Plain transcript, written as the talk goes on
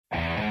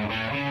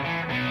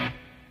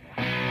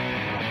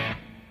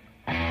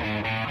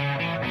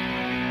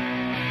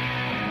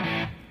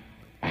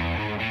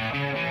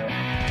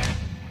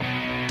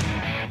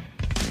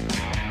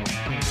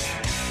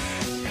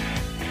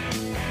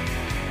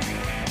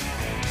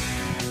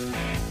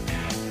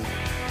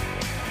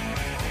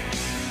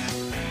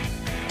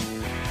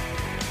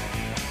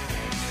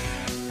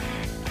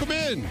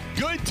Listen,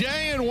 good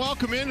day and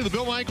welcome into the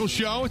Bill Michaels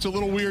Show. It's a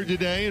little weird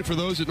today, and for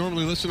those that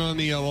normally listen on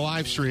the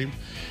live stream,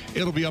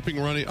 it'll be up and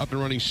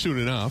running soon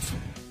enough.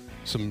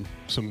 Some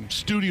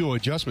studio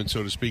adjustments,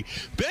 so to speak.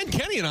 Ben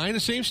Kenny and I in the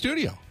same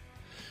studio.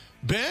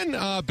 Ben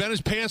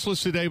is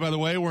pantsless today, by the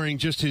way, wearing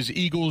just his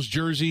Eagles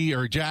jersey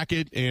or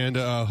jacket and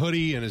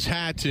hoodie and his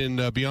hat,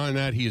 and beyond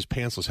that, he is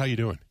pantsless. How you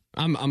doing?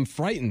 I'm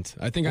frightened.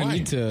 I think Why?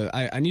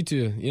 I need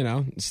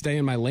to stay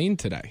in my lane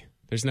today.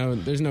 There's no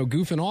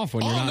goofing off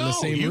when you're not in the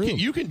same room.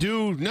 You can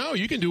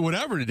do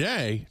whatever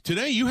today.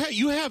 Today you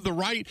have the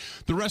right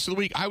the rest of the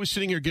week. I was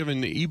sitting here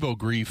giving Ebo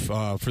grief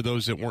for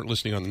those that weren't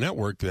listening on the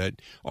network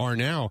that are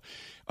now.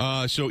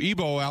 So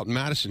Ebo out in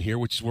Madison here,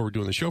 which is where we're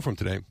doing the show from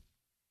today,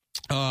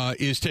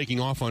 is taking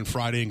off on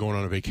Friday and going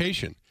on a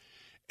vacation.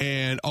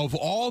 And of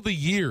all the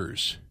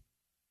years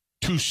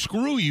to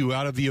screw you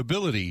out of the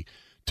ability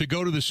to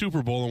go to the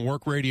Super Bowl and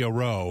work Radio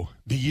Row,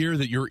 the year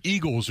that your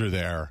Eagles are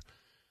there,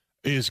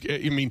 because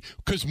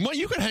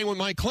you could hang with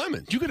Mike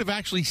Clemens. You could have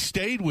actually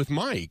stayed with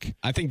Mike.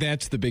 I think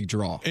that's the big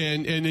draw.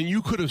 And then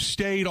you could have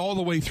stayed all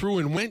the way through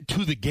and went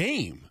to the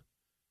game.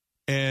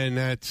 And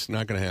that's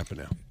not going to happen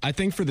now. I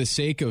think for the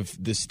sake of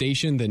the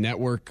station, the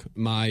network,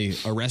 my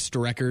arrest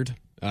record,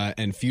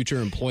 and future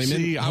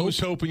employment. See, I was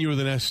hoping you were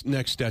the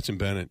next Stetson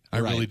Bennett. I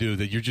really do.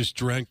 That you're just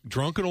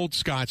drunken old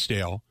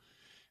Scottsdale.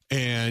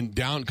 And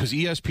down, because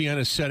ESPN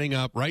is setting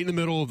up right in the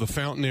middle of the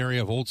fountain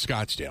area of Old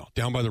Scottsdale,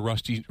 down by the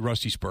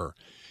Rusty Spur.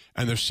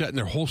 And they're setting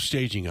their whole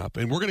staging up.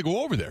 And we're going to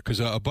go over there because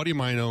a buddy of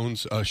mine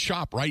owns a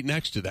shop right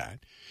next to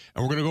that.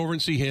 And we're going to go over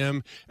and see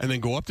him and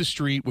then go up the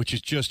street, which is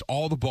just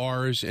all the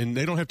bars. And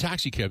they don't have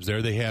taxi cabs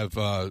there. They have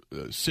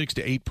 6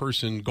 to 8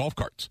 person golf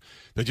carts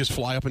that just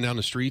fly up and down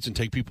the streets and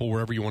take people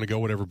wherever you want to go,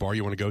 whatever bar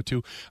you want to go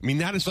to. I mean,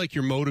 that is like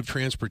your mode of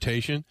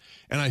transportation.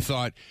 And I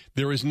thought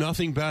there is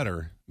nothing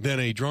better than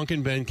a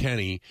drunken Ben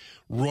Kenny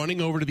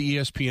running over to the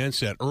ESPN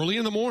set early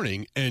in the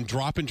morning and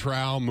dropping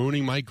trowel,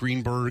 mooning Mike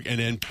Greenberg,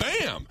 and then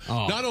bam!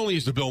 Oh. Not only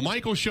is the Bill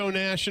Michaels Show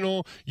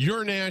national,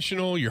 you're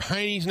national, your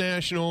Heine's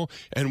national,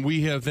 and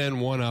we have then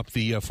won up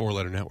the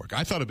four-letter network.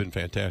 I thought it would have been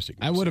fantastic.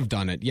 I would have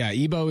done it. Yeah,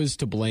 Ebo is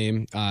to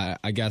blame.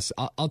 I guess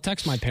I'll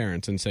text my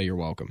parents and say you're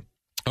welcome.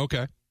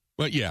 Okay.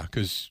 Well, yeah,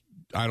 because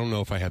I don't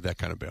know if I have that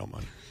kind of bail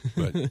money.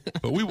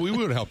 But we would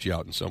have helped you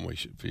out in some way,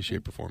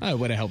 shape, or form. I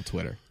would have helped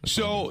Twitter.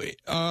 So,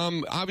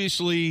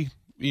 obviously,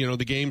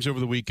 the games over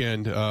the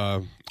weekend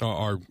are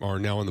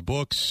now in the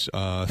books.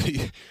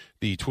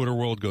 The Twitter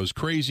world goes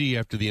crazy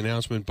after the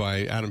announcement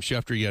by Adam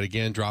Schefter yet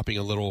again dropping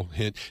a little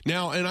hint.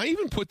 Now, and I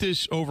even put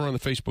this over on the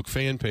Facebook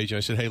fan page, and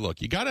I said, hey,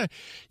 look, you gotta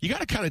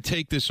kind of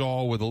take this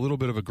all with a little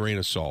bit of a grain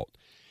of salt.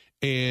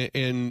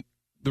 And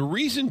the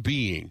reason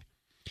being,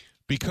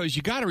 because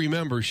you got to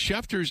remember,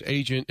 Schefter's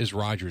agent is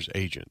Rodgers'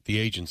 agent, the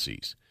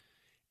agencies.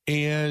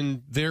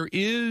 And there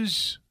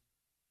is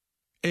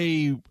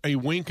a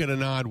wink and a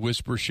nod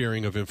whisper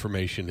sharing of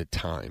information at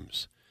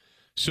times.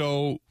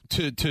 So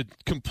to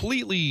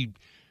completely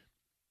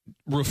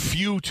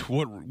refute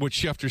what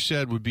Schefter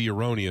said would be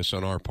erroneous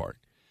on our part.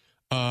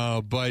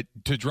 But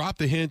to drop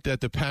the hint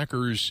that the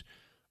Packers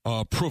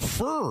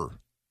prefer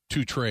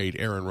to trade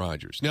Aaron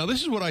Rodgers. Now,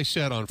 this is what I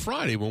said on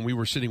Friday when we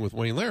were sitting with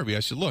Wayne Larrabee. I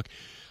said, look,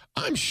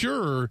 I'm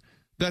sure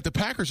that the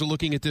Packers are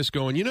looking at this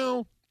going,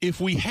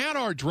 if we had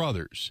our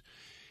druthers,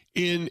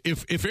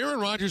 if Aaron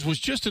Rodgers was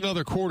just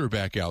another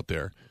quarterback out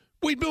there,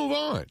 we'd move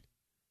on.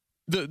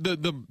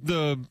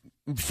 The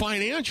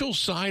financial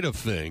side of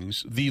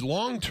things, the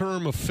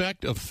long-term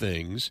effect of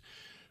things,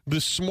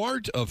 the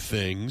smart of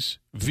things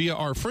via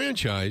our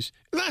franchise,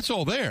 that's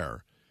all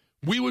there.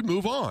 We would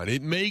move on.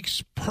 It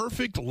makes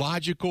perfect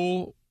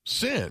logical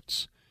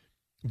sense.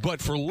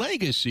 But for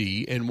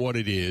legacy and what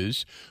it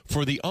is,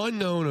 for the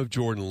unknown of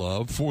Jordan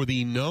Love, for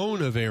the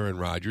known of Aaron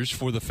Rodgers,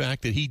 for the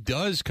fact that he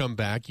does come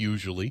back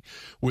usually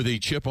with a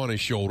chip on his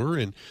shoulder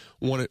and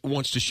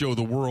wants to show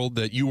the world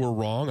that you were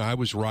wrong, I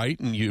was right,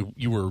 and you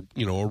were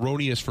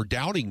erroneous for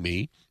doubting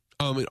me,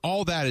 and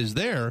all that is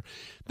there,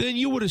 then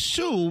you would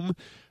assume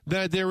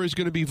that there is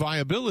going to be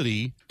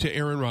viability to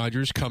Aaron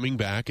Rodgers coming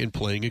back and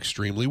playing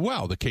extremely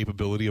well, the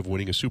capability of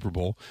winning a Super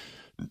Bowl,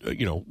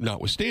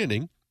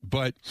 notwithstanding.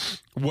 But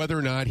whether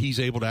or not he's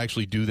able to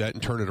actually do that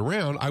and turn it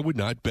around, I would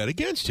not bet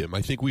against him.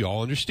 I think we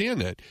all understand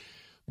that.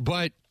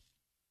 But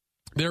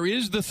there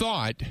is the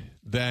thought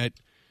that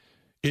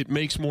it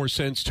makes more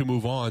sense to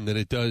move on than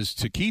it does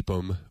to keep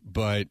him.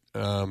 But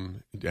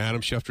Adam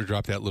Schefter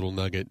dropped that little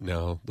nugget.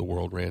 Now the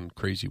world ran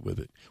crazy with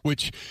it.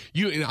 Which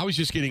I was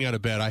just getting out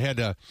of bed. I had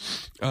to.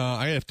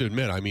 I have to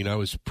admit. I mean, I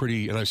was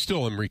pretty, and I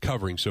still am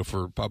recovering. So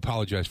I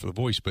apologize for the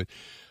voice, but.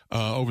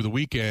 Over the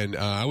weekend,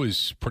 I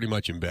was pretty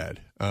much in bed.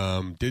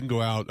 Didn't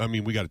go out. I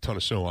mean, we got a ton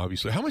of snow,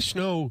 obviously. How much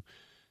snow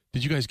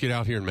did you guys get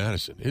out here in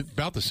Madison?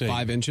 About the same.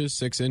 5 inches,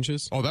 6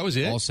 inches. Oh, that was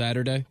it? All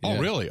Saturday. Oh, yeah.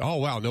 Really? Oh,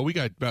 wow. No, we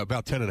got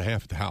about 10 and a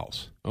half at the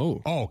house.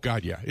 Oh. Oh,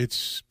 God, yeah.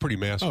 It's pretty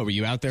massive. Oh, were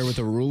you out there with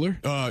a ruler?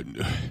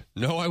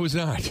 No, I was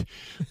not.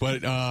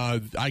 But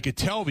I could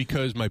tell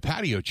because my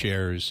patio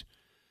chairs,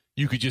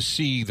 you could just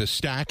see the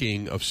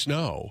stacking of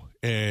snow.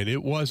 And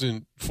it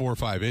wasn't 4 or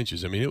 5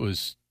 inches. I mean, it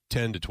was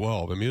 10 to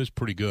 12. I mean, it was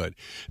pretty good.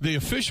 The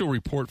official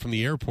report from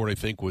the airport, I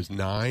think, was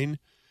 9,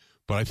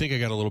 but I think I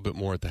got a little bit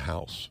more at the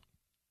house.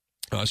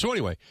 So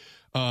anyway,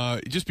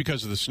 just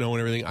because of the snow and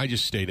everything, I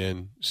just stayed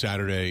in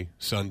Saturday,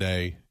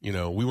 Sunday. You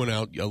know, we went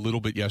out a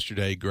little bit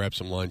yesterday, grabbed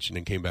some lunch, and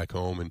then came back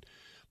home and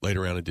laid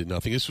around and did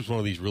nothing. This was one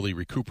of these really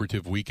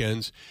recuperative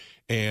weekends,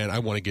 and I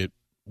want to get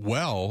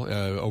well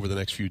over the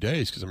next few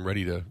days because I'm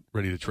ready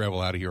to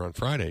travel out of here on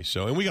Friday.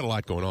 So, and we got a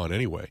lot going on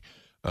anyway.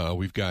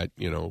 We've got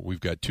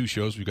 2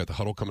 shows. We've got the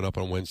Huddle coming up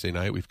on Wednesday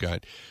night. We've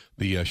got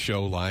the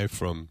show live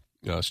from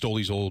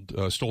Stoley's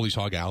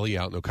Hog Alley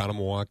out in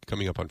Oconomowoc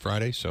coming up on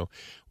Friday. So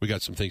we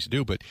got some things to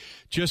do, but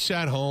just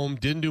sat home,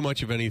 didn't do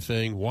much of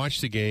anything,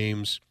 watched the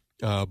games,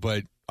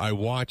 but I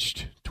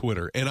watched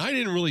Twitter, and I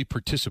didn't really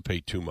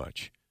participate too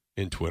much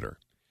in Twitter.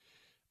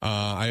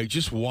 I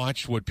just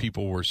watched what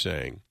people were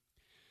saying.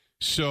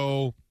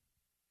 So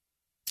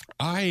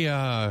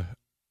I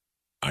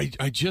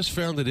just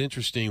found it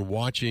interesting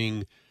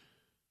watching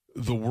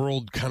the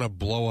world kind of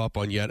blow up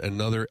on yet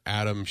another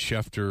Adam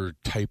Schefter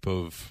type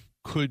of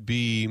could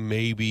be,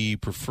 maybe,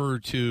 prefer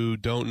to,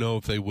 don't know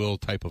if they will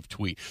type of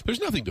tweet. There's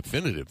nothing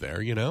definitive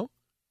there, you know?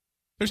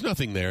 There's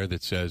nothing there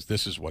that says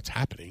this is what's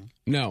happening.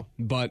 No,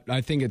 but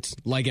I think it's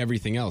like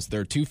everything else.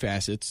 There are 2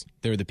 facets.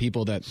 There are the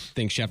people that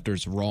think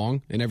Schefter's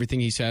wrong in everything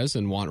he says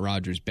and want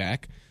Rodgers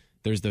back.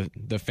 There's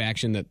the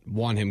faction that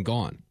want him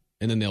gone.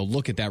 And then they'll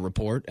look at that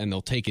report and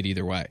they'll take it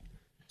either way.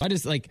 I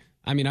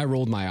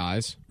rolled my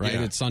eyes, right?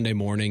 Yeah. It's Sunday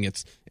morning.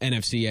 It's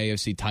NFC,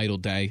 AFC title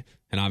day.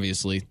 And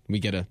obviously we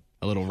get a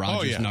little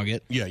Rodgers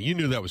nugget. Yeah, you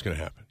knew that was going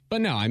to happen. But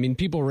no, I mean,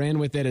 people ran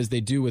with it as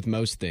they do with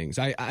most things.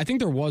 I think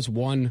there was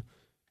one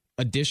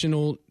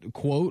additional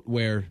quote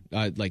where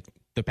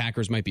the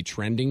Packers might be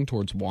trending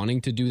towards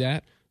wanting to do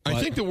that.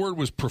 I think the word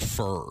was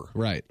prefer.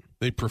 Right.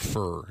 They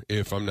prefer,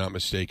 if I'm not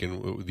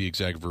mistaken, the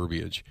exact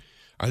verbiage.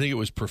 I think it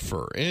was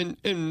prefer.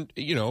 And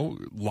you know,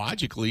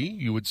 logically,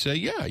 you would say,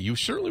 yeah, you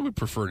certainly would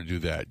prefer to do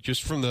that,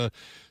 just from the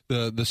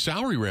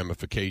salary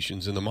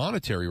ramifications and the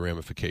monetary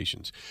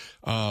ramifications.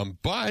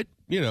 But,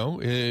 you know,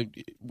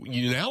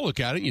 you now look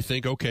at it and you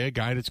think, okay, a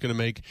guy that's going to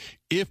make,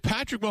 if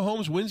Patrick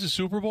Mahomes wins the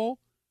Super Bowl,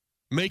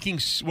 making,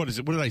 what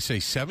did I say,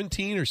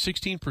 17 or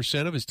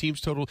 16% of his team's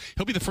total,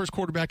 he'll be the first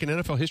quarterback in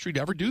NFL history to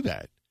ever do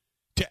that.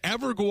 To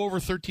ever go over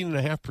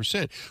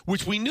 13.5%,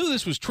 which we knew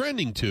this was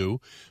trending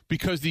to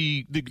because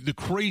the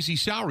crazy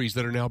salaries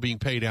that are now being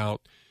paid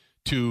out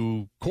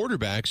to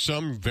quarterbacks,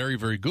 some very,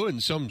 very good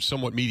and some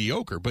somewhat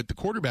mediocre, but the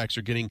quarterbacks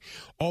are getting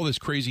all this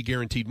crazy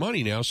guaranteed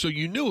money now. So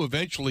you knew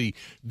eventually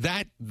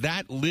that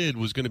lid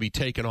was going to be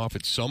taken off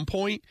at some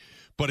point,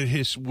 but it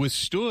has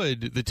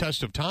withstood the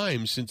test of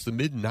time since the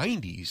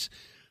mid-90s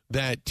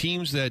that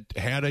teams that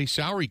had a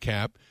salary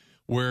cap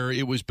where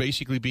it was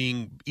basically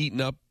being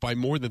eaten up by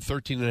more than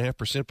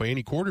 13.5% by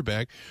any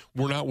quarterback,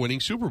 were not winning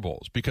Super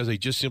Bowls because they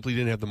just simply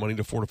didn't have the money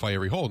to fortify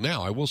every hole.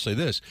 Now, I will say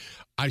this.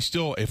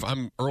 If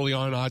I'm early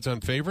on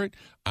odds-on favorite,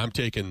 I'm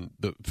taking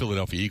the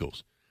Philadelphia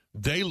Eagles.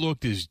 They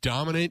looked as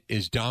dominant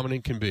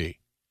can be.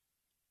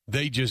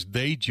 They just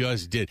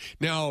did.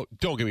 Now,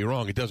 don't get me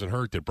wrong. It doesn't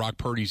hurt that Brock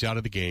Purdy's out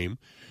of the game.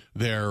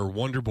 Their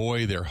wonder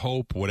boy, their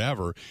hope,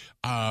 whatever.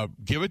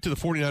 Give it to the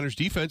 49ers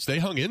defense. They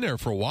hung in there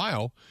for a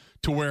while,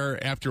 to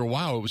where after a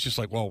while it was just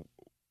like, well,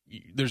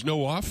 there's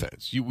no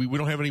offense. We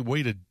don't have any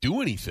way to do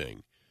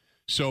anything.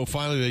 So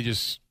finally they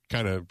just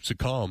kind of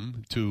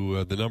succumb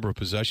to the number of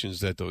possessions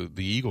that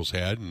the Eagles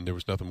had, and there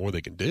was nothing more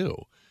they can do.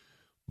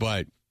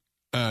 But,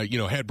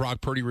 had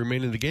Brock Purdy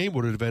remained in the game,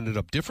 would it have ended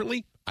up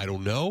differently? I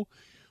don't know.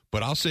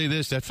 But I'll say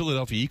this, that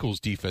Philadelphia Eagles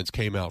defense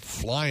came out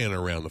flying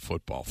around the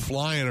football,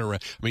 flying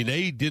around. I mean,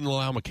 they didn't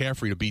allow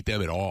McCaffrey to beat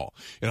them at all.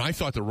 And I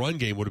thought the run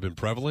game would have been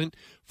prevalent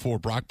for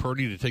Brock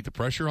Purdy to take the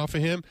pressure off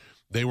of him.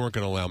 They weren't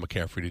going to allow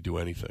McCaffrey to do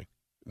anything.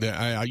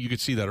 You could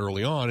see that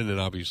early on, and then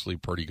obviously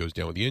Purdy goes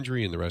down with the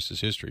injury, and the rest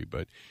is history.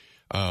 But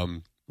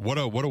what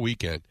a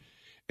weekend.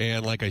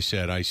 And like I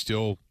said, I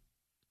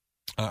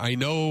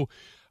know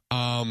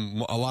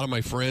a lot of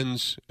my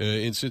friends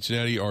in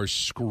Cincinnati are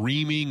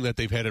screaming that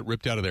they've had it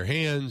ripped out of their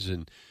hands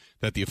and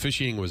that the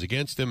officiating was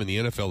against them and the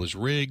NFL is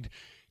rigged.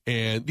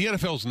 And the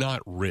NFL is not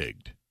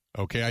rigged,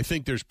 okay? I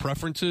think there's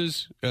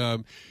preferences.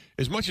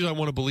 As much as I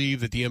want to believe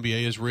that the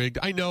NBA is rigged,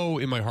 I know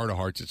in my heart of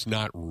hearts it's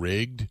not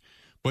rigged,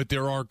 but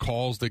there are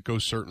calls that go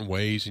certain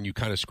ways, and you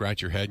kind of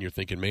scratch your head and you're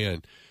thinking,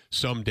 man,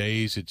 some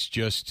days it's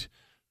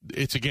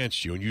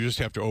against you and you just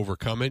have to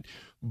overcome it.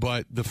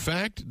 But the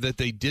fact that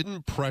they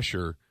didn't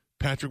pressure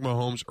Patrick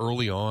Mahomes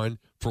early on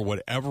for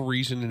whatever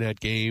reason in that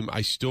game,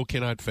 I still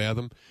cannot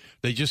fathom.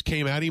 They just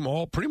came at him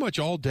pretty much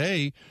all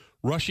day,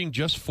 rushing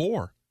just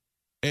 4.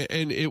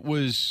 And it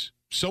was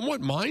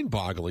somewhat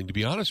mind-boggling, to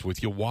be honest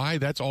with you, why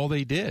that's all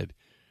they did.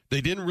 They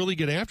didn't really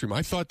get after him.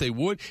 I thought they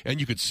would, and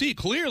you could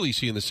clearly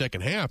see in the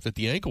second half that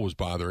the ankle was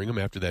bothering him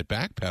after that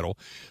back pedal.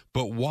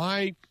 But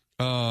why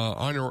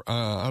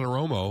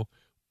Anarumo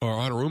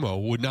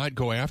would not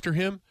go after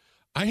him,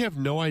 I have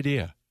no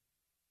idea.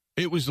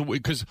 It was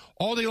because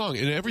all day long,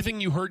 and everything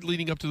you heard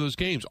leading up to those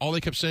games, all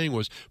they kept saying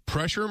was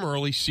pressure him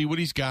early, see what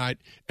he's got,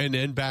 and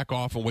then back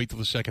off and wait till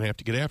the second half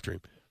to get after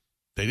him.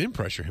 They didn't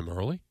pressure him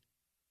early.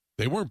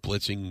 They weren't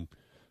blitzing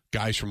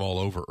guys from all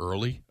over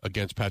early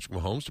against Patrick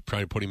Mahomes to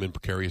try and put him in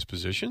precarious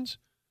positions.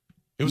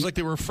 It was like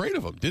they were afraid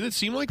of him. Didn't it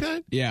seem like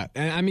that? Yeah,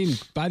 and I mean,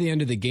 by the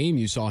end of the game,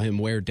 you saw him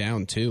wear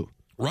down, too.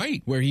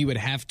 Right. Where he would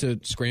have to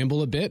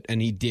scramble a bit,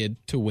 and he did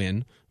to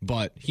win,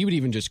 but he would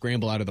even just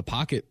scramble out of the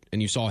pocket,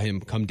 and you saw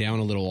him come down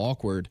a little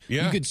awkward.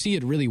 Yeah. You could see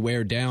it really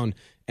wear down,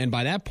 and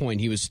by that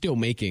point, he was still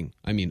making,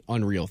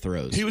 unreal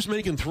throws. He was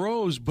making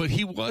throws, but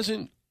he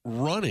wasn't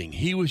running.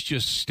 He was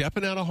just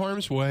stepping out of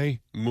harm's way,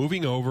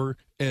 moving over,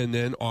 and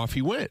then off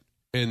he went.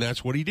 And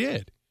that's what he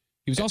did.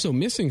 He was also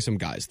missing some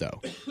guys,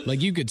 though.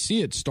 Like, you could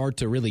see it start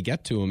to really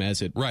get to him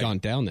as it gone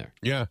down there.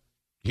 Yeah,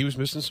 he was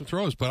missing some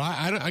throws. But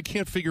I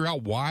can't figure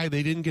out why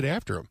they didn't get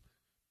after him.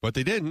 But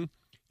they didn't,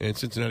 and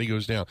Cincinnati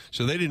goes down.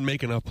 So they didn't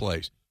make enough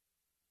plays.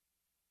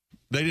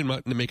 They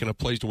didn't make enough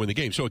plays to win the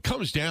game. So it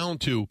comes down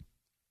to,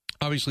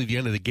 obviously, the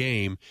end of the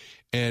game.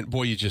 And,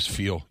 boy, you just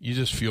feel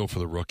for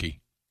the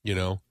rookie,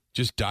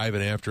 just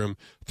diving after him,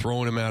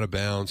 throwing him out of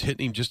bounds,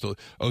 hitting him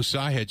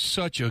Osai had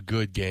such a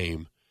good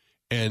game.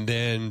 And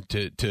then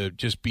to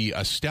just be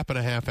a step and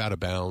a half out of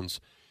bounds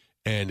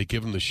and to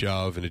give him the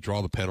shove and to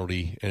draw the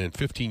penalty. And in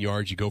 15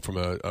 yards, you go from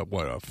a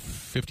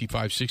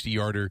 55,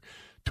 60-yarder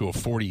to a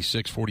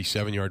 46,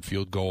 47-yard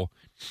field goal.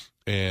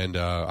 And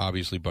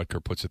obviously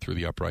Butker puts it through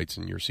the uprights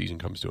and your season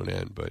comes to an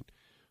end. But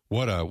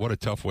what a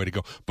tough way to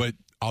go. But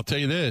I'll tell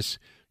you this.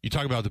 You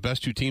talk about the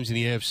best two teams in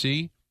the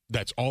AFC.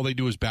 That's all they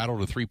do is battle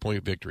to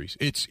 3-point victories.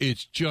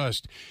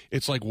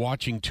 It's like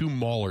watching two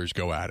maulers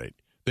go at it.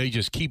 They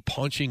just keep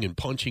punching and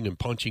punching and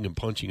punching and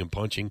punching and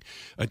punching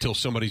until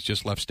somebody's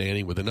just left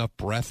standing with enough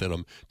breath in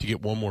them to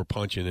get one more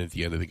punch in at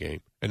the end of the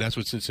game. And that's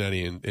what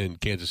Cincinnati and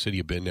Kansas City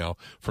have been now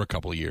for a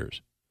couple of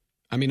years.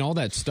 I mean, all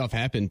that stuff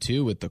happened,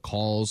 too, with the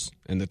calls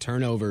and the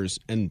turnovers,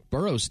 and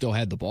Burrow still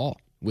had the ball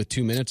with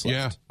 2 minutes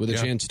left with a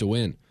chance to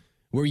win.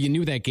 Where you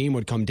knew that game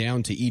would come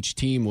down to each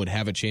team would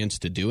have a chance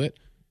to do it.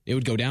 It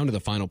would go down to the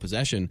final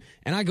possession.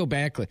 And I go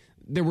back,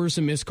 there were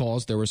some missed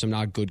calls, there were some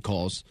not good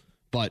calls.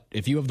 But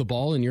if you have the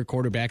ball in your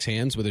quarterback's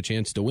hands with a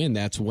chance to win,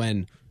 that's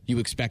when you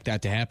expect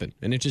that to happen.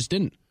 And it just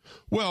didn't.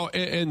 Well,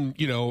 and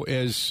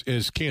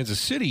as Kansas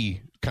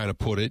City kind of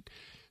put it,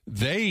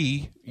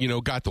 they,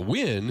 got the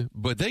win,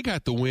 but they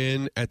got the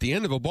win at the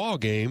end of a ball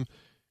game,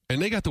 and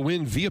they got the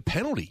win via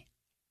penalty,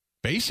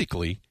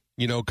 basically,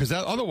 because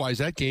otherwise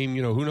that game,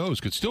 who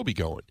knows, could still be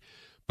going.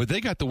 But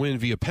they got the win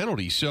via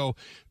penalty. So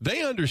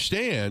they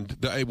understand,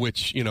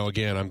 which,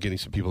 again, I'm getting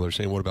some people that are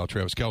saying, what about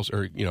Travis Kelce?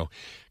 Or,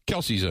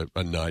 Kelsey's a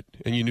nut,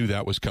 and you knew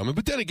that was coming.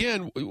 But then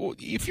again,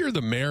 if you're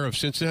the mayor of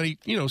Cincinnati,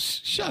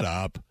 shut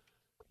up.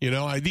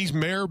 These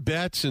mayor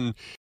bets, and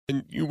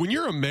when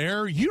you're a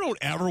mayor, you don't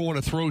ever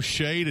want to throw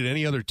shade at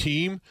any other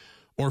team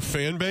or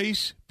fan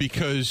base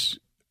because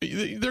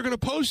they're going to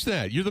post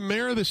that. You're the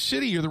mayor of the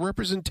city. You're the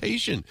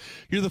representation.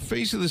 You're the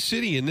face of the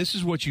city, and this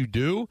is what you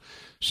do.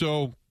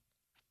 So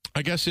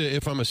I guess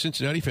if I'm a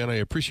Cincinnati fan, I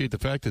appreciate the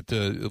fact that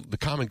the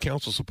Common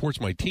Council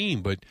supports my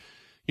team, but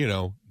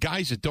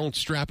guys that don't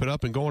strap it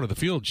up and go onto the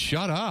field,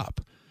 shut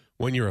up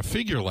when you're a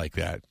figure like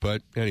that.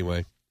 But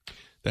anyway,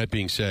 that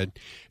being said,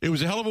 it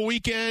was a hell of a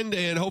weekend,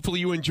 and hopefully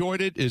you enjoyed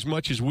it as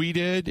much as we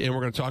did, and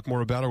we're going to talk more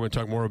about it. We're going to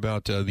talk more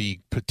about the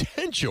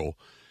potential,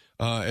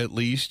 at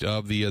least,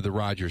 of the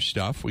Rodgers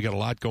stuff. We got a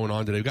lot going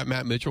on today. We've got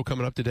Matt Mitchell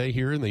coming up today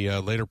here in the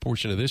later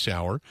portion of this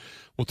hour.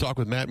 We'll talk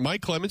with Matt.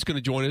 Mike Clements going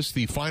to join us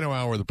the final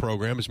hour of the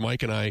program as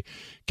Mike and I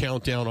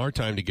count down our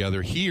time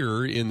together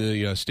here in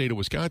the state of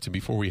Wisconsin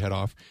before we head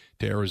off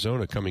to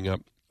Arizona coming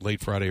up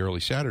late Friday,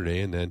 early Saturday.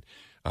 And then,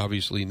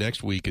 obviously,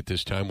 next week at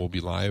this time, we'll be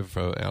live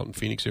out in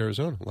Phoenix,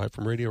 Arizona, live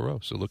from Radio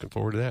Row. So looking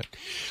forward to that.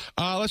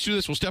 Let's do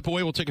this. We'll step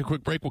away. We'll take a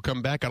quick break. We'll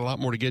come back. Got a lot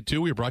more to get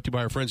to. We are brought to you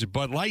by our friends at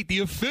Bud Light, the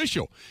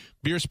official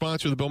beer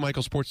sponsor of the Bill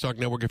Michaels Sports Talk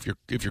Network.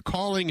 If you're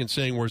calling and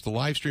saying, where's the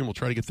live stream, we'll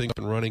try to get things up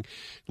and running.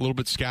 A little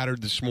bit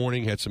scattered this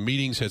morning. Had some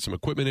meetings, had some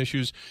equipment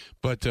issues,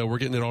 but we're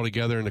getting it all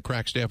together, and the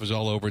crack staff is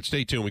all over it.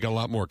 Stay tuned. We got a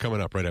lot more coming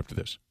up right after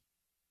this.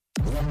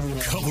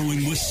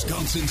 Covering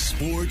Wisconsin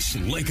sports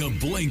like a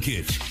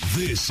blanket.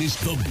 This is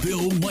the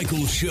Bill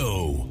Michaels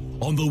Show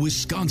on the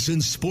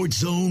Wisconsin Sports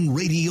Zone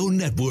Radio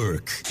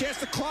Network. Chance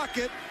to clock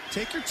it.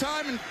 Take your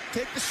time and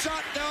take the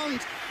shot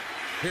down.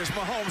 Here's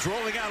Mahomes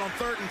rolling out on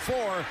 3rd and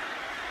 4.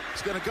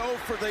 He's going to go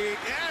for the,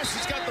 yes,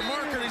 he's got the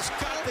marker. He's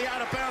got the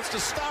out of bounds to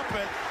stop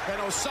it.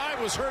 And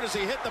Osai was hurt as he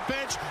hit the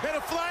bench. And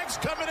a flag's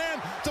coming in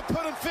to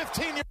put him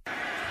 15 yards.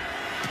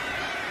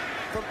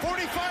 From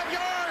 45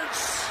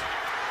 yards.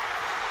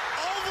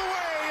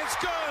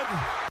 Good.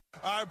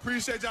 I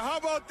appreciate you. How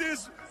about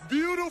this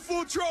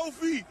beautiful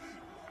trophy?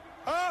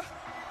 Huh?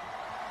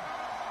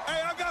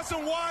 Hey, I got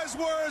some wise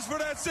words for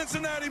that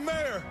Cincinnati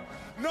mayor.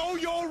 Know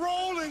your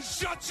role and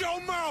shut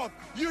your mouth,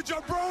 you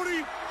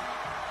jabroni.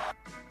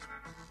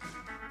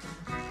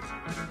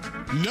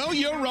 Know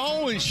your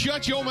role and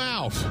shut your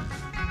mouth,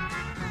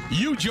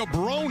 you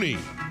jabroni.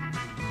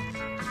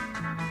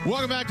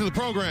 Welcome back to the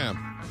program.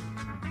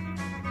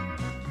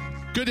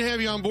 Good to have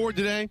you on board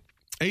today.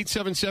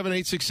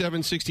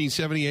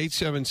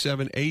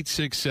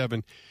 877-867-1670,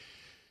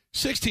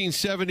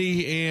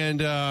 1670,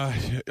 and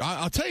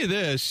I'll tell you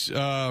this,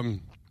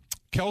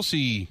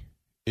 Kelsey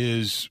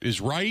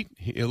is right,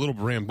 a little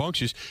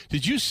rambunctious.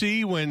 Did you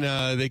see when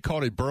they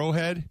called it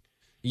Burrowhead?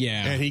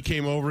 Yeah. And he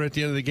came over at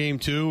the end of the game,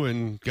 too,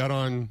 and got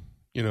on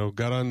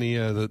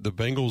the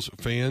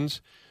Bengals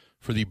fans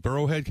for the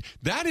Burrowhead.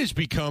 That is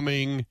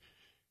becoming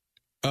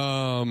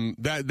is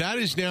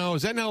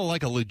that now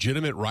like a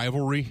legitimate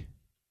rivalry?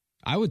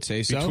 I would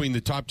say so. Between the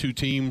top two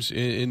teams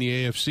in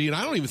the AFC. And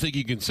I don't even think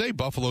you can say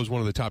Buffalo's one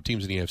of the top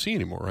teams in the AFC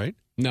anymore, right?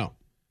 No.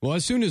 Well,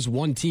 as soon as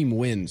one team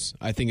wins,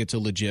 I think it's a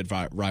legit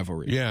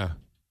rivalry. Yeah.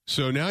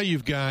 So now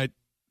you've got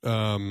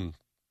both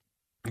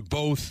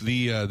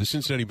the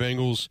Cincinnati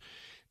Bengals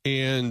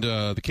and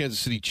the Kansas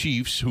City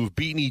Chiefs, who have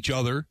beaten each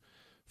other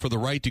for the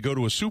right to go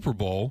to a Super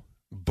Bowl.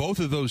 Both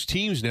of those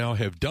teams now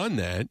have done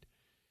that.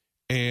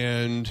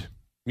 And,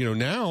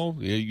 now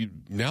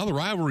the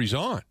rivalry's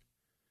on.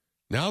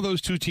 Now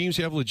those two teams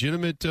have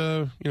legitimate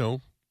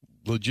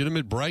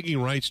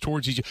bragging rights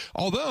towards each other.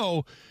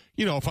 Although,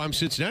 if I'm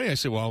Cincinnati, I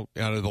say, well,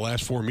 out of the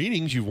last 4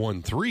 meetings, you've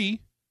won 3.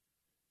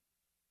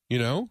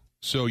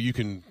 So you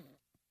can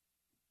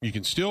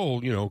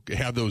still,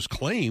 have those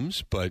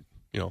claims. But,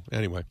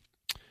 anyway.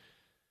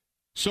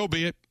 So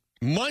be it.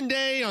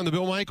 Monday on the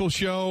Bill Michaels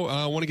Show,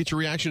 I want to get your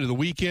reaction to the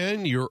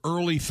weekend, your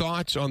early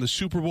thoughts on the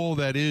Super Bowl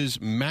that is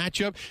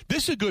matchup.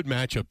 This is a good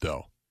matchup,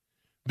 though.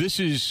 This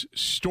is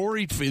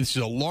storied. This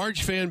is a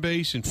large fan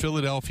base in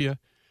Philadelphia,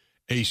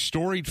 a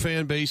storied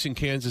fan base in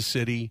Kansas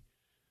City,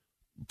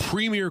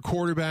 premier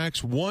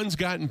quarterbacks. One's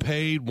gotten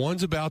paid,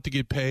 one's about to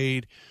get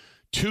paid.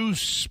 Two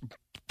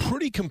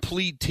pretty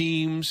complete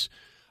teams.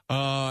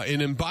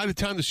 And then by the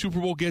time the Super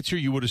Bowl gets here,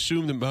 you would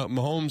assume that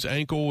Mahomes'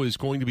 ankle is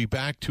going to be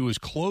back to as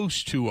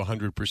close to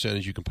 100%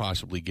 as you can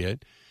possibly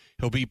get.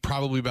 He'll be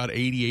probably about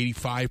 80,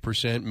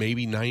 85%,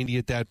 maybe 90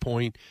 at that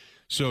point.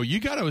 So you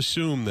got to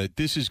assume that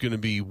this is going to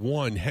be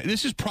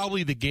this is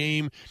probably the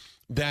game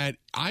that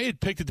I had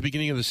picked at the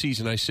beginning of the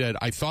season. I said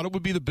I thought it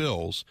would be the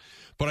Bills,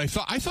 but I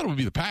thought it would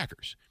be the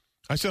Packers.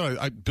 I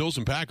said Bills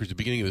and Packers at the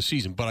beginning of the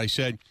season, but I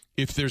said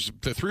if there's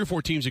the 3 or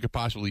 4 teams that could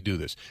possibly do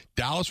this,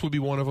 Dallas would be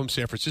one of them,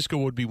 San Francisco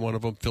would be one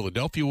of them,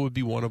 Philadelphia would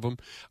be one of them.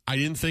 I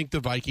didn't think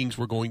the Vikings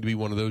were going to be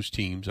one of those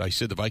teams. I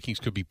said the Vikings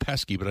could be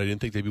pesky, but I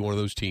didn't think they'd be one of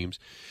those teams.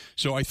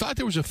 So I thought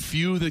there was a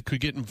few that could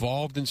get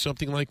involved in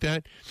something like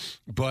that.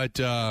 But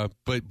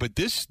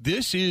this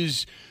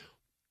is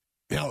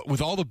now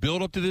with all the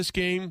build up to this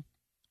game,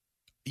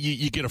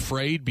 you get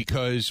afraid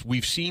because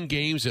we've seen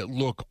games that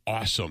look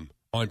awesome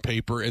on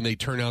paper, and they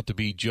turn out to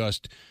be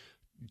just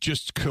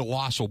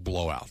colossal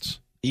blowouts.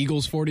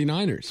 Eagles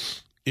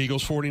 49ers.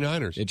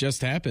 It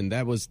just happened.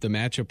 That was the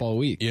matchup all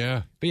week.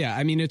 Yeah. But yeah,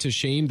 I mean, it's a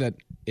shame that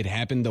it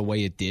happened the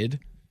way it did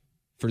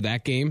for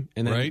that game.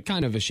 And then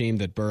kind of a shame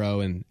that Burrow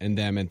and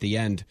them at the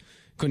end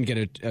couldn't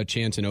get a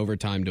chance in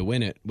overtime to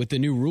win it with the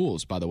new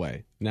rules, by the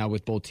way, now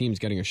with both teams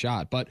getting a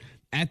shot. But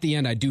at the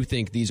end, I do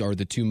think these are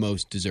the two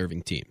most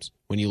deserving teams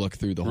when you look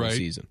through the whole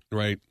season.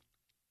 Right.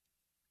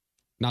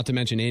 Not to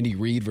mention Andy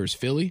Reid versus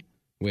Philly,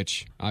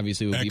 which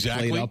obviously would be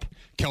played up.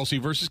 Kelsey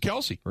versus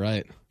Kelsey.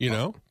 Right. Kelsey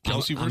versus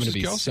Kelsey. I'm going to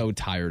be so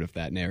tired of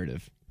that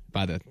narrative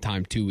by the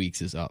time 2 weeks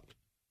is up.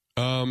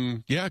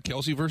 Yeah,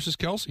 Kelsey versus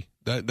Kelsey.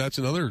 That's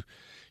another,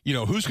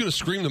 who's going to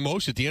scream the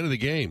most at the end of the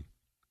game?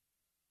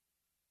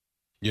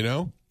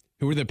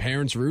 Who are the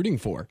parents rooting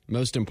for,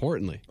 most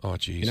importantly? Oh,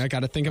 geez. I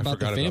got to think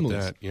about the families.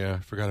 About that. Yeah, I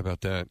forgot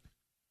about that.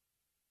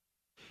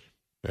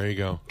 There you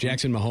go.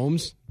 Jackson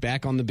Mahomes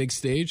back on the big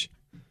stage.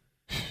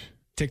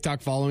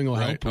 TikTok following will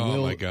help.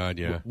 Oh, my God,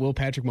 yeah. Will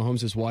Patrick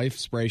Mahomes' wife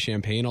spray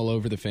champagne all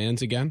over the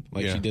fans again,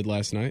 like she did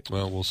last night?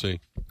 Well, we'll see.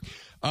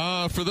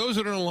 For those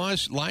that are on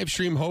live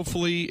stream,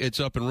 hopefully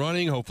it's up and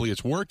running. Hopefully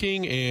it's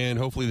working, and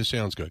hopefully the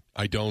sound's good.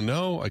 I don't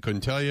know. I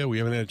couldn't tell you. We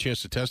haven't had a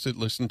chance to test it,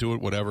 listen to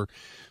it, whatever.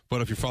 But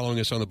if you're following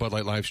us on the Bud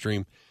Light live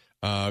stream,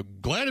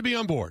 glad to be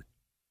on board.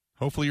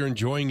 Hopefully you're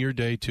enjoying your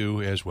day,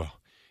 too, as well.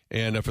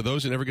 And for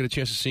those that never get a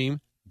chance to see him,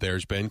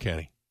 there's Ben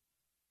Kenny.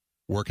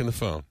 Working the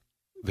phone.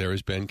 There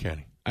is Ben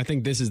Kenny. I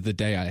think this is the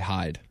day I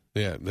hide.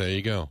 Yeah, there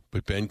you go.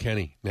 But Ben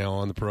Kenny now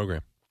on the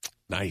program.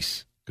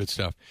 Nice. Good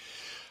stuff.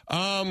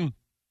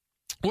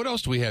 What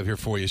else do we have here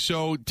for you?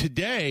 So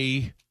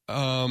today,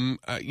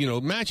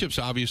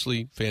 matchups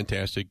obviously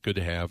fantastic, good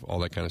to have, all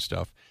that kind of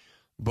stuff.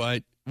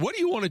 But what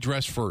do you want to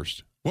address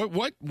first?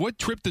 What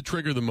tripped the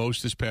trigger the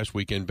most this past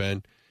weekend,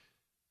 Ben?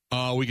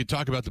 We could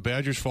talk about the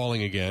Badgers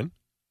falling again.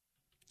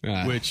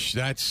 Which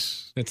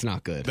that's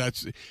not good.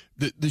 That's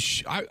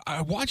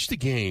I watched the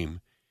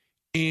game,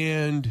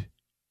 and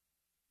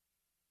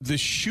the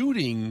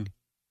shooting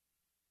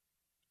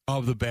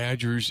of the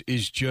Badgers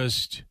is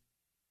just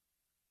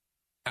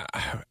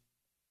I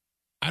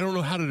don't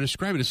know how to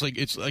describe it.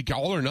 It's like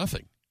all or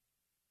nothing.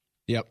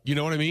 Yep. You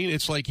know what I mean?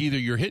 It's like either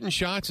you're hitting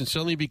shots and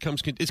suddenly it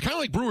becomes it's kind of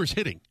like Brewers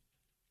hitting.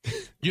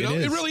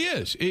 It really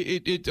is.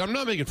 I'm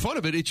not making fun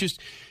of it. It's just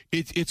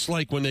it's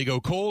like when they go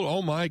cold.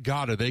 Oh my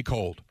God, are they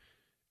cold?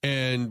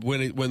 And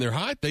when they're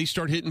hot, they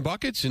start hitting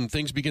buckets and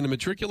things begin to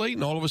matriculate,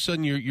 and all of a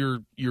sudden you're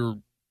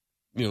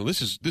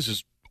this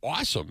is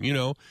awesome,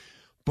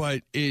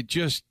 But it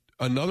just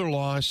another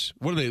loss.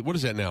 What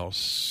is that now?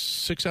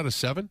 6 out of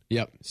 7?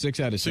 Yep, 6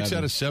 out of 7. 6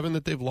 out of 7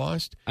 that they've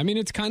lost. I mean,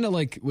 it's kind of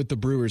like with the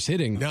Brewers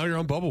hitting. Now you're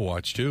on bubble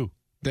watch, too.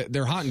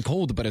 They're hot and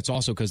cold, but it's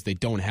also because they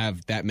don't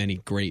have that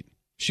many great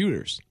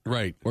shooters.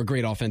 Right. Or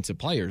great offensive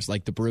players.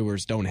 Like the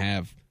Brewers don't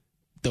have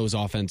those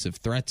offensive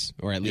threats,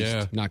 or at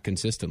least not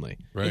consistently.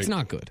 Right. It's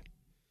not good.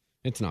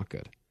 It's not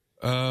good.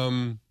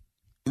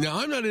 Now,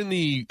 I'm not in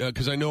the,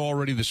 because I know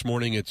already this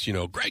morning it's,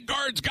 Greg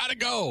Gard's got to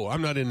go.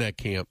 I'm not in that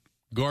camp.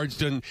 Gard's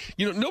done,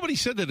 nobody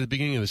said that at the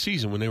beginning of the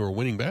season when they were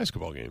winning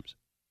basketball games.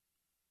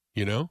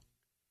 I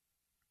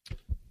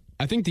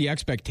think the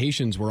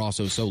expectations were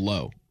also so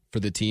low for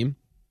the team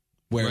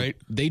where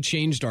they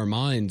changed our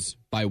minds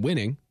by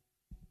winning.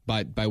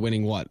 By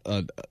winning what?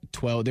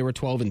 12. They were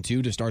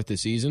 12-2 to start the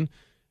season.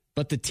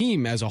 But the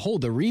team as a whole,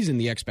 the reason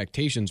the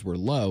expectations were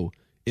low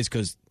is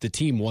because the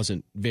team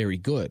wasn't very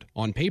good,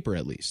 on paper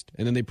at least.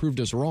 And then they proved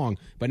us wrong.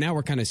 But now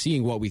we're kind of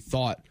seeing what we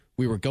thought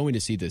we were going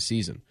to see this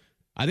season.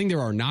 I think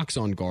there are knocks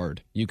on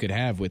Gard you could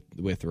have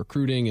with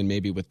recruiting and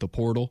maybe with the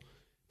portal.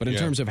 But in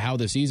terms of how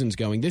the season's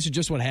going, this is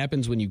just what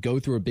happens when you go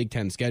through a Big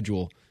Ten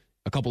schedule.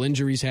 A couple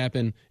injuries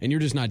happen, and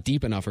you're just not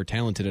deep enough or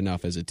talented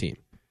enough as a team.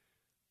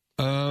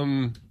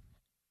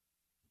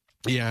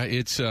 Yeah,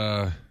 it's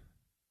they're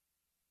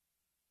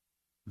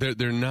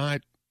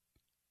not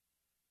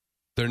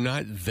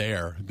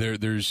there.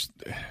 There's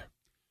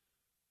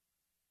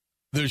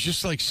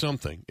just like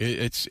something.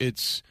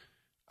 It's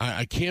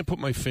I can't put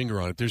my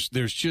finger on it.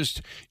 There's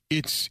just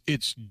it's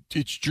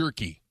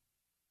jerky.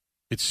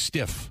 It's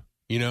stiff,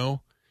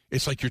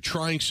 It's like you're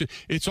trying to.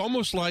 It's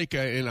almost like,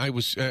 and I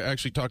was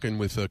actually talking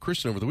with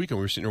Kristen over the weekend.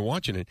 We were sitting there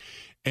watching it,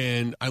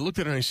 and I looked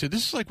at her and I said,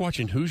 "This is like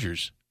watching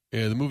Hoosiers,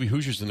 the movie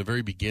Hoosiers in the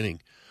very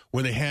beginning,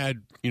 when they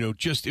had,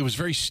 it was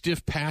very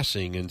stiff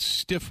passing and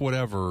stiff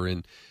whatever,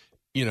 and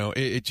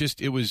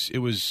it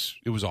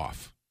was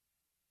off.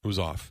 It was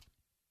off.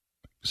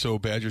 So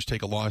Badgers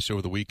take a loss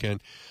over the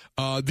weekend.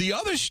 The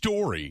other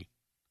story,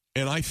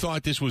 and I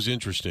thought this was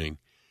interesting,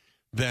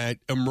 that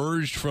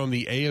emerged from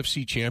the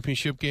AFC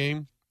Championship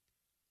game.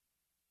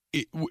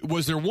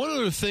 Was there one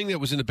other thing that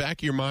was in the back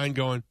of your mind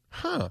going,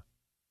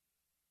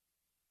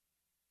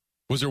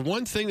 Was there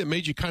one thing that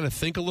made you kind of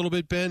think a little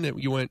bit, Ben, that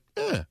you went,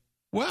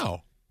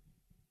 wow?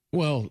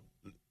 Well,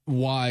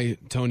 why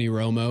Tony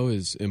Romo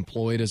is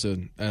employed as a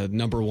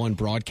number one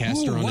broadcaster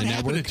on the network. What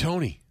happened to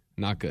Tony?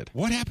 Not good.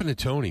 What happened to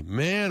Tony?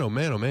 Man, oh,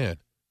 man, oh, man.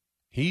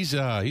 He's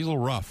a little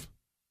rough.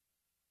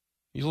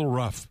 He's a little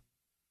rough.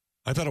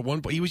 I thought at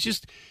one point, he was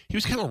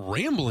kind of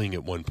rambling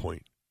at one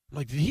point. I'm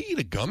like, did he eat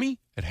a gummy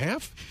at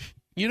half?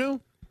 Is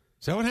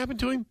that what happened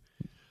to him?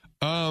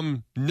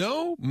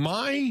 No,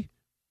 my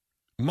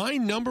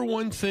number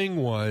one thing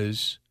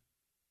was,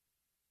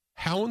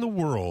 how in the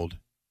world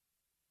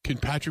can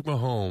Patrick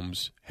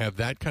Mahomes have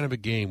that kind of a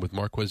game with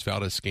Marquez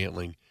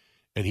Valdes-Scantling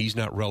and he's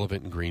not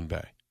relevant in Green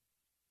Bay?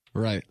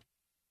 Right.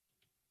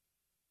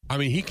 I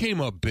mean, he came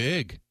up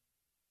big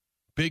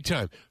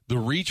time. The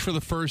reach for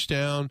the first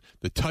down,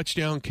 the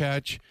touchdown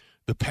catch,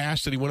 the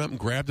pass that he went up and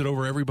grabbed it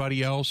over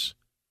everybody else.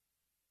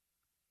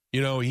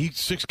 He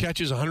 6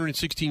 catches,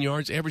 116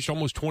 yards, averaged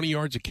almost 20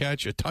 yards a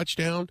catch, a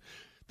touchdown,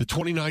 the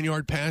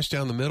 29-yard pass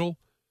down the middle.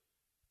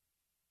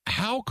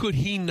 How could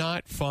he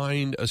not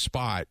find a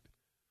spot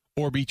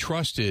or be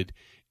trusted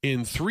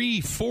in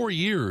 3-4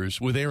 years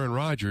with Aaron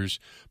Rodgers?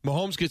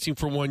 Mahomes gets him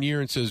for 1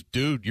 year and says,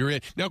 dude, you're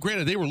it. Now,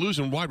 granted, they were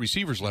losing wide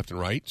receivers left and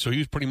right, so he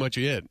was pretty much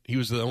it. He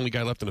was the only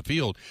guy left in the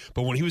field.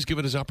 But when he was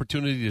given his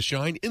opportunity to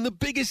shine in the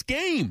biggest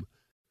game,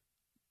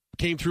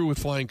 came through with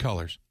flying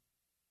colors.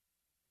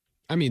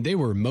 I mean, they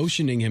were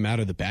motioning him out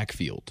of the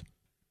backfield.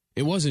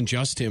 It wasn't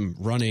just him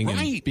running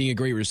and being a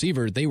great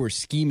receiver. They were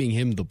scheming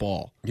him the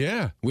ball.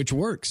 Yeah. Which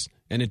works.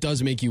 And it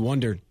does make you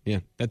wonder,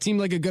 that seemed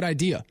like a good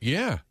idea.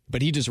 Yeah.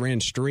 But he just ran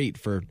straight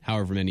for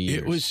however many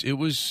years. It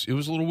was a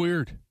little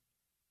weird.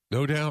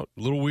 No doubt.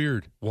 A little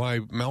weird.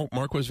 Why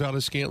Marquez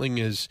Valdes-Scantling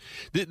is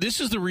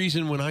this is the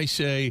reason when I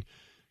say,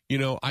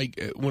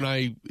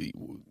 when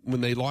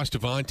they lost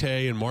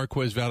Devontae and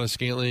Marquez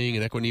Valdes-Scantling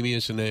and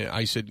Equanimeous, and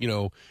I said,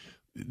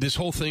 this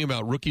whole thing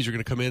about rookies are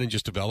going to come in and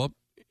just develop.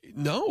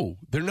 No,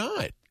 they're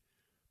not.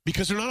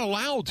 Because they're not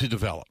allowed to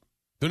develop.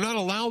 They're not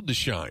allowed to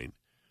shine.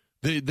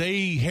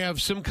 They have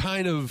some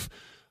kind of,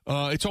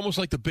 it's almost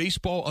like the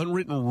baseball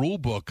unwritten rule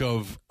book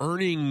of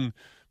earning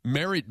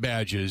merit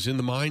badges in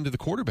the mind of the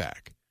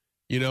quarterback.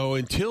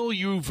 Until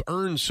you've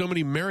earned so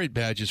many merit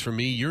badges from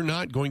me, you're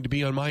not going to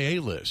be on my A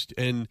list.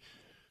 And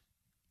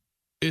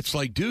it's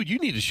like, dude, you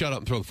need to shut up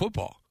and throw the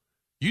football.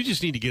 You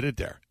just need to get it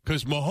there.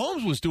 Because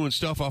Mahomes was doing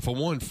stuff off of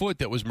 1 foot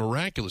that was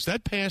miraculous.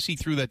 That pass he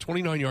threw, that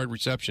 29-yard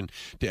reception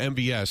to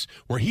MVS,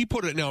 where he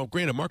put it, now,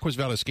 granted, Marquez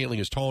Valdes-Scantling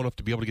is tall enough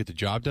to be able to get the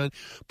job done,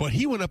 but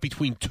he went up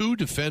between 2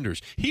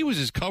 defenders. He was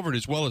as covered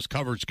as well as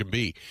coverage can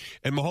be.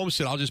 And Mahomes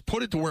said, I'll just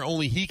put it to where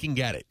only he can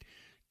get it.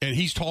 And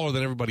he's taller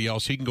than everybody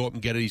else. He can go up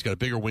and get it. He's got a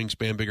bigger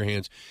wingspan, bigger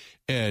hands.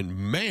 And,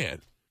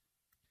 man,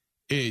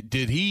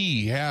 did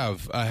he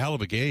have a hell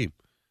of a game.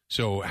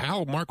 So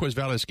how Marquez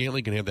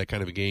Valdes-Scantling can have that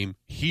kind of a game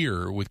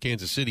here with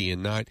Kansas City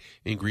and not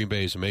in Green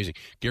Bay is amazing.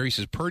 Gary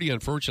says Purdy,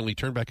 unfortunately,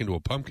 turned back into a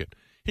pumpkin.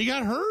 He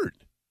got hurt.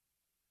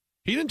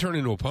 He didn't turn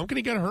into a pumpkin.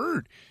 He got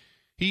hurt.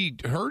 He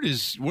hurt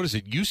his,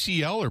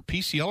 UCL or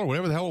PCL or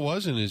whatever the hell it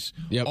was in his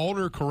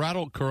ulnar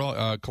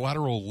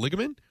collateral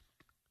ligament.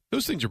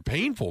 Those things are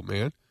painful,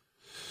 man.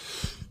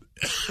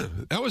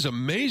 That was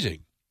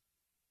amazing.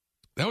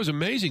 That was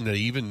amazing that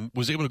he even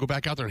was able to go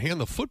back out there and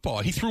hand the football.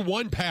 He threw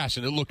one pass,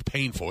 and it looked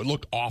painful. It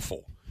looked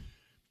awful.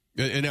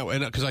 And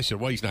because I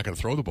said, well, he's not going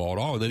to throw the ball at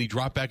all. And then he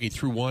dropped back and he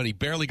threw one. He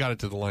barely got it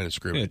to the line of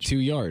scrimmage. 2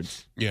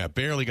 yards. Yeah,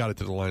 barely got it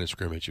to the line of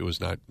scrimmage. It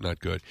was not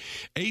good.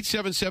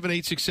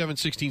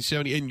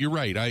 877-867-1670. And you're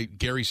right.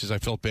 Gary says I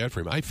felt bad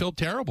for him. I felt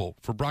terrible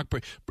for Brock.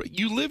 But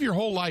you live your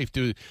whole life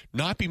to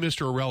not be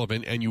Mr.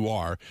 Irrelevant, and you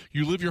are.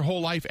 You live your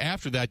whole life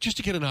after that just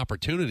to get an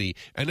opportunity.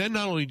 And then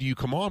not only do you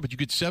come on, but you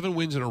get 7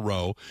 wins in a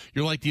row.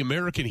 You're like the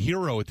American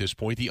hero at this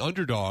point, the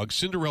underdog,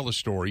 Cinderella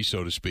story,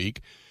 so to speak.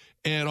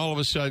 And all of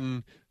a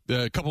sudden,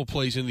 a couple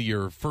plays into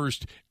your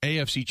first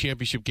AFC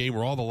championship game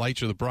where all the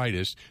lights are the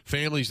brightest,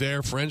 family's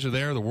there, friends are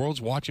there, the world's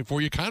watching for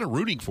you, kind of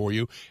rooting for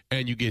you,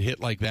 and you get hit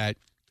like that,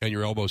 and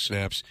your elbow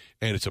snaps,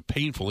 and it's a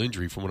painful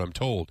injury from what I'm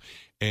told,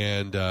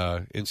 and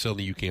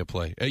suddenly you can't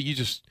play. You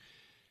just,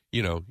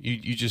 you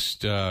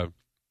just got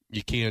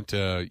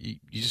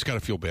to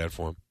feel bad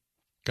for him.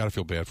 Got to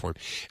feel bad for him.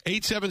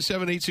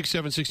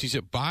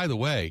 877-867-67. By the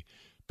way,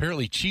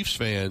 apparently Chiefs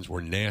fans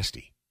were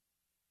nasty.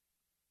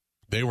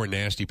 They were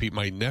nasty.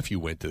 My nephew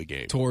went to the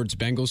game. Towards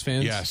Bengals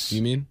fans? Yes.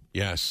 You mean?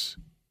 Yes.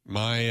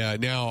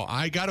 Now,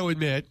 I got to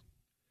admit,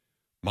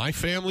 my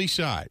family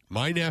side,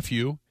 my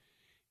nephew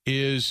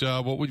is,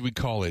 what would we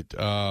call it?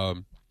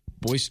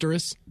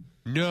 Boisterous?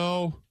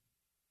 No.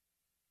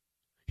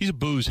 He's a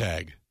booze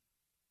hag.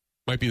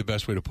 Might be the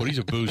best way to put it. He's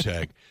a booze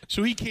hag.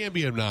 So he can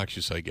be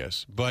obnoxious, I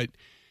guess. But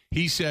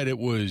he said it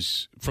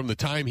was, from the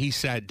time he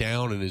sat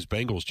down in his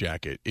Bengals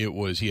jacket,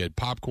 he had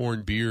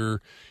popcorn,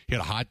 beer, he had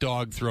a hot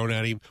dog thrown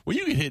at him. When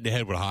you get hit in the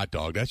head with a hot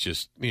dog, that's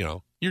just,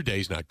 your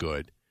day's not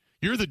good.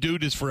 You're the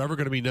dude that's forever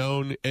going to be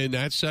known in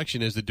that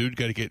section as the dude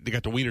they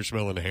got the wiener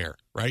smell in the hair,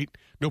 right?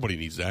 Nobody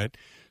needs that.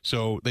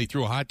 So they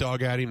threw a hot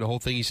dog at him, the whole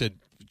thing. He said,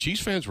 Chiefs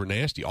fans were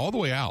nasty all the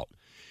way out.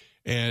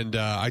 And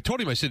I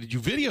told him, I said, did you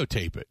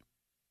videotape it?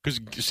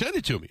 Because send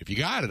it to me. If you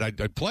got it,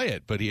 I'd play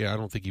it. But I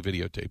don't think he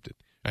videotaped it.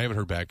 I haven't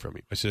heard back from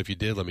him. I said, if you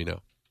did, let me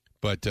know.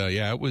 But,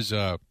 it was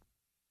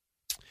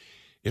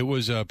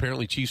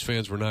apparently Chiefs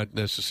fans were not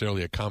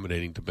necessarily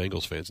accommodating to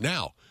Bengals fans.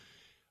 Now,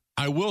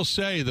 I will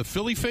say the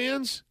Philly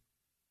fans,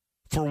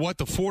 for what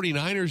the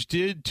 49ers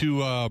did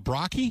to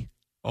Brocky,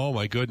 oh,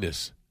 my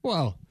goodness.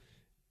 Well,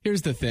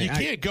 here's the thing. You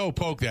can't go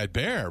poke that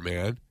bear,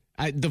 man.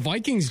 The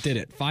Vikings did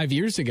it 5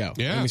 years ago,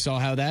 and we saw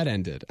how that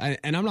ended.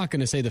 And I'm not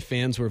going to say the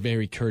fans were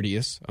very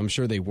courteous. I'm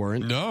sure they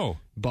weren't. No.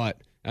 But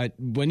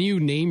when you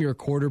name your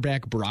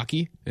quarterback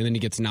Brocky and then he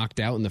gets knocked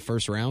out in the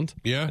first round,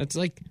 it's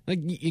like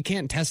you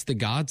can't test the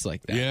gods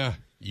like that.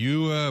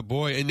 Yeah,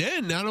 boy. And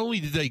then not only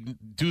did they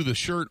do the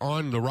shirt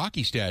on the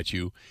Rocky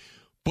statue,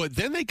 but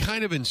then they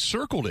kind of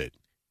encircled it,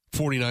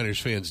 49ers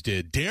fans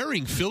did,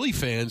 daring Philly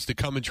fans to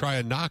come and try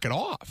and knock it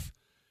off.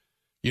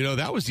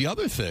 That was the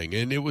other thing.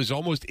 And it was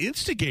almost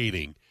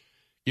instigating,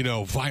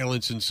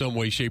 violence in some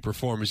way, shape, or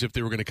form, as if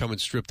they were going to come and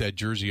strip that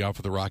jersey off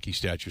of the Rocky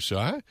statue.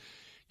 So,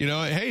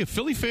 hey, if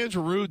Philly fans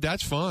were rude,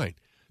 that's fine.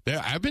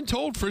 I've been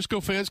told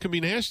Frisco fans can be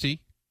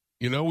nasty.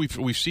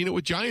 We've seen it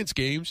with Giants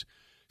games,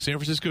 San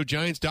Francisco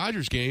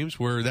Giants-Dodgers games,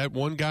 where that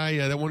one guy,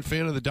 that one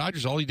fan of the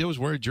Dodgers, all he did was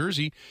wear a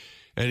jersey,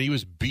 and he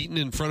was beaten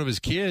in front of his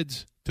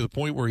kids to the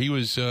point where he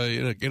was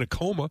in a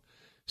coma.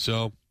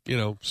 So,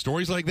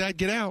 stories like that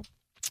get out.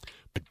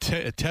 But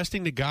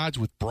testing the gods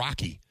with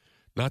Brocky,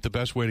 not the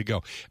best way to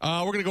go.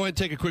 We're going to go ahead and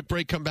take a quick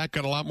break, come back,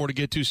 got a lot more to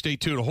get to. Stay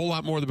tuned. A whole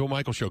lot more of the Bill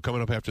Michaels Show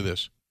coming up after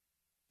this.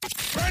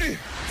 Ready?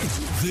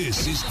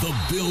 This is the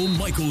Bill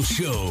Michaels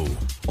Show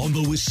on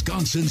the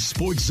Wisconsin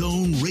Sports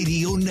Zone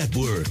Radio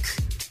Network.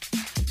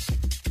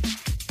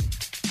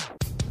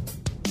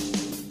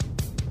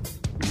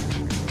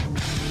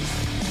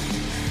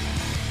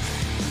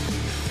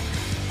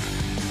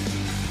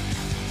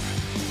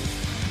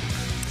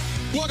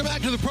 Welcome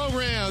back to the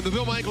program, the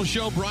Bill Michaels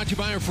Show, brought to you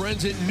by our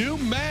friends at New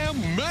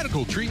Man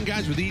Medical, treating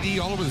guys with ED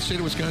all over the state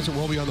of Wisconsin,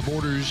 well beyond the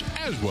borders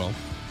as well.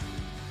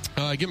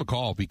 Give them a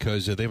call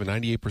because they have a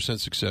 98%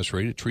 success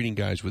rate at treating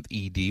guys with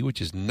ED,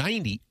 which is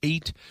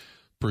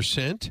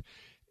 98%,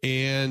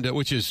 and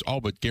which is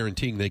all but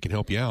guaranteeing they can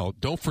help you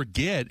out. Don't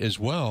forget as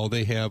well,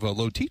 they have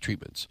low T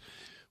treatments,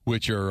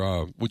 which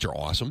are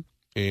awesome.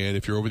 And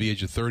if you're over the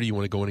age of 30, you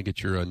want to go in and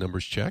get your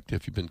numbers checked.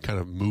 If you've been kind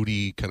of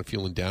moody, kind of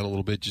feeling down a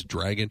little bit, just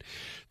dragging,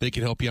 they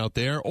can help you out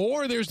there.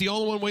 Or there's the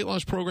all-in-one weight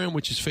loss program,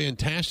 which is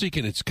fantastic,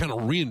 and it's kind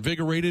of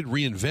reinvigorated,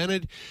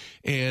 reinvented,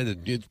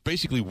 and it's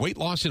basically weight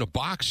loss in a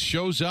box.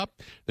 Shows up,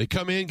 they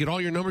come in, get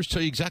all your numbers,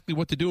 tell you exactly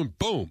what to do, and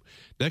boom.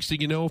 Next thing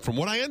you know, from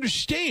what I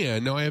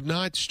understand, now I have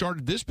not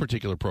started this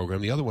particular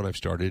program. The other one I've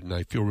started, and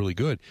I feel really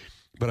good,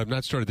 but I've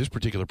not started this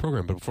particular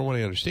program. But from what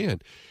I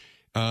understand,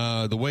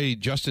 The way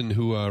Justin,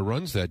 who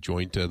runs that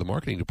joint, the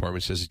marketing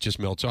department, says it just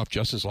melts off.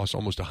 Justin's lost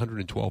almost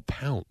 112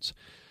 pounds.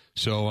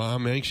 So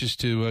I'm anxious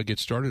to get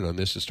started on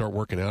this and start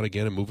working out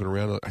again and moving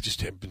around. I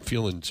just have been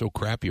feeling so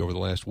crappy over the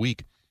last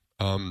week.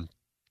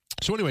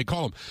 So anyway,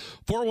 call them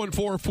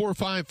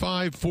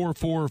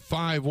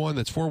 414-455-4451.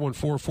 That's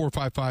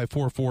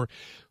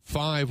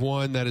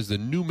 414-455-4451. That is the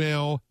New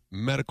Mail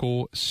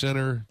Medical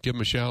Center. Give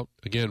them a shout.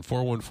 Again,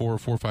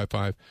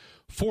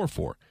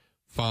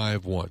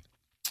 414-455-4451.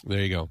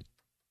 There you go.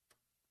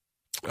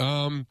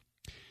 A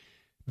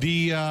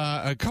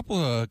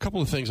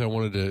couple of things I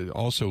wanted to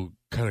also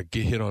kind of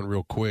get hit on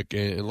real quick,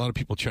 and a lot of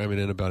people chiming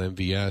in about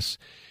MVS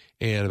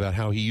and about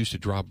how he used to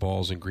drop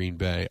balls in Green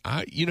Bay.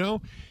 I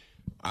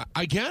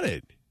get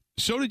it.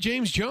 So did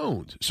James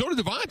Jones. So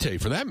did Devontae,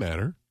 for that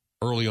matter,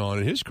 early on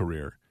in his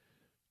career.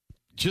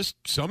 Just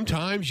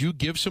sometimes you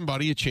give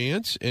somebody a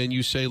chance and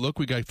you say, look,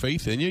 we got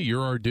faith in you.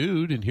 You're our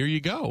dude, and here you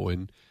go.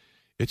 And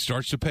it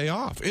starts to pay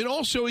off. And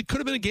also, it could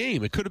have been a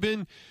game. It could have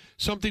been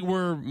something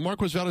where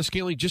Marquez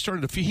Valdes-Scantling just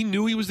started to feel he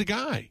knew he was the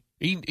guy.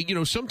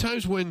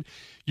 Sometimes when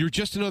you're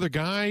just another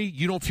guy,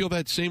 you don't feel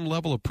that same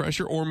level of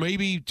pressure. Or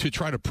maybe to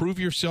try to prove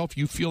yourself,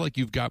 you feel like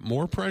you've got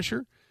more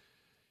pressure.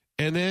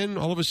 And then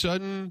all of a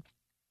sudden,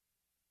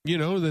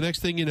 the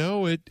next thing you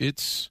know,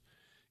 it's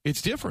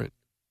different.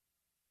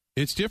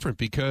 It's different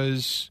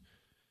because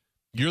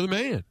you're the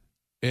man.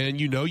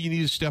 And you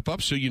need to step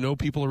up, so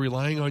people are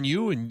relying on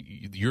you, and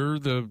you're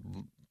the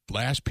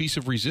last piece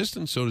of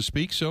resistance, so to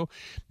speak. So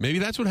maybe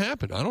that's what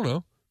happened. I don't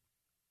know.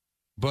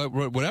 But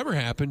whatever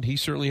happened, he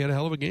certainly had a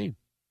hell of a game.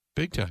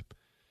 Big time.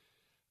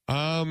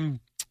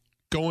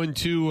 Going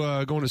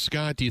to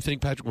Scott, do you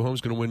think Patrick Mahomes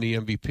is going to win the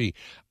MVP?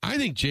 I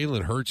think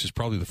Jalen Hurts is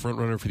probably the front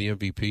runner for the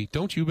MVP.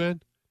 Don't you,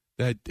 Ben?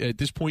 That at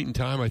this point in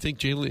time, I think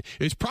Jalen,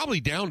 it's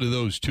probably down to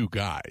those two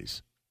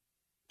guys.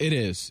 It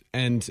is.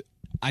 And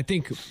I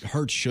think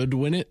Hurts should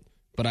win it,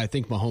 but I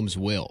think Mahomes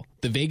will.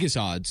 The Vegas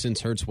odds since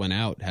Hurts went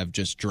out have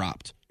just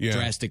dropped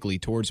drastically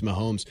towards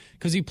Mahomes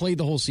because he played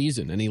the whole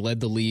season and he led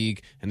the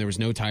league and there was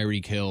no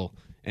Tyreek Hill,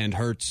 and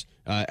Hurts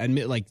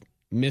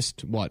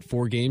missed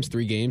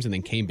 3 games and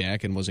then came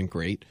back and wasn't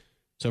great.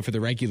 So for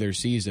the regular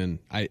season,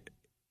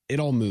 it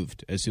all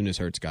moved as soon as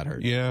Hurts got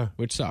hurt. Yeah.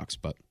 Which sucks,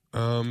 but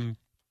you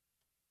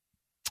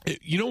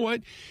know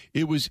what?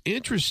 It was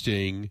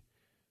interesting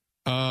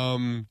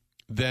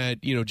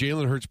that,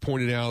 Jalen Hurts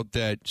pointed out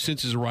that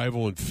since his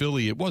arrival in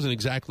Philly, it wasn't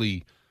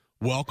exactly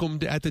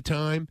welcomed at the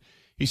time.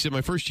 He said,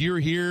 my first year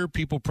here,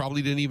 people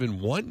probably didn't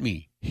even want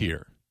me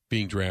here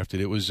being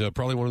drafted. It was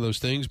probably one of those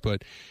things,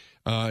 but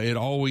it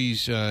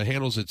always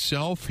handles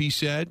itself, he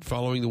said,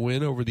 following the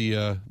win over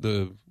the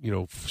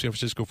San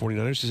Francisco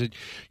 49ers. He said,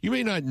 you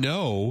may not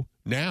know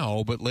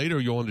now, but later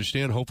you'll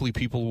understand. Hopefully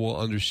people will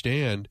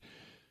understand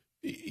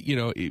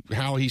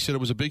how he said it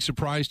was a big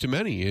surprise to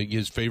many.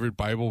 His favorite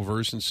Bible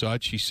verse and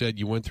such. He said,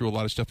 you went through a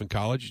lot of stuff in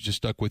college. It just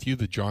stuck with you,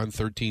 the John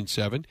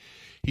 13:7.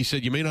 He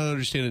said, you may not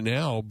understand it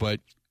now, but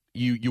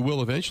you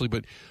will eventually.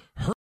 But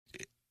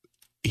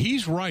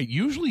he's right.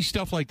 Usually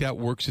stuff like that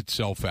works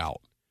itself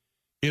out.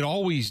 It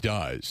always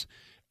does.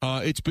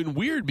 It's been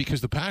weird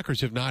because the Packers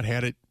have not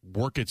had it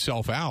work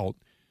itself out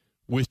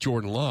with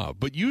Jordan Love.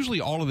 But usually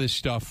all of this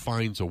stuff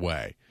finds a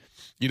way.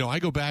 I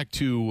go back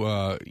to,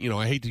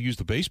 I hate to use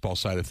the baseball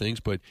side of things,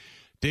 but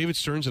David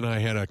Stearns and I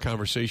had a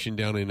conversation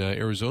down in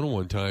Arizona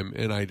one time,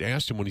 and I'd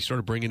asked him when he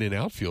started bringing in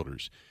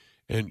outfielders,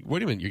 and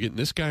wait a minute, you're getting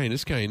this guy and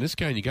this guy and this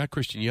guy, and you got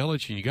Christian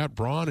Yelich and you got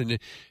Braun,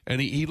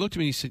 and he looked at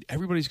me and he said,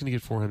 everybody's going to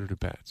get 400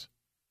 at-bats.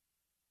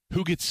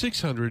 Who gets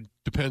 600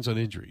 depends on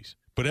injuries,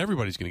 but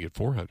everybody's going to get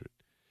 400.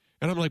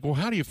 And I'm like, well,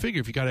 how do you figure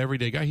if you got an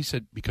everyday guy? He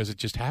said, because it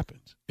just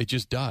happens. It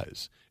just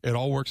does. It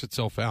all works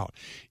itself out.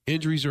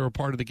 Injuries are a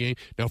part of the game.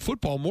 Now,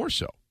 football more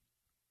so,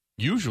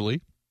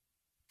 usually.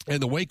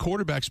 And the way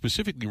quarterbacks,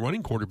 specifically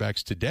running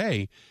quarterbacks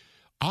today,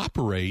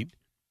 operate,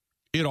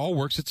 it all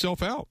works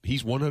itself out.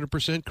 He's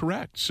 100%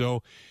 correct.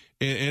 So,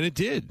 and it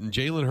did. And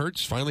Jalen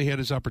Hurts finally had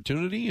his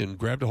opportunity and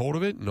grabbed a hold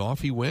of it, and off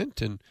he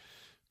went. And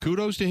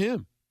kudos to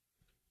him.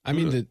 I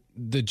mean,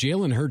 the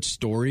Jalen Hurts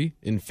story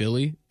in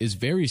Philly is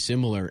very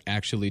similar,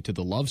 actually, to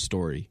the Love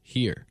story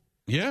here.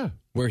 Yeah.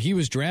 Where he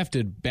was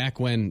drafted back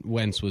when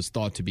Wentz was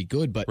thought to be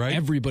good, but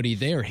everybody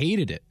there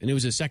hated it. And it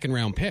was a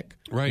second-round pick,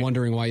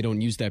 wondering why you don't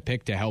use that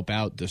pick to help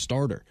out the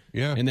starter.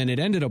 Yeah. And then it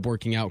ended up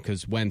working out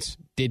because Wentz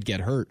did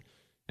get hurt.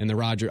 And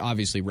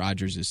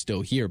Rodgers is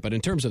still here. But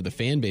in terms of the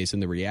fan base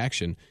and the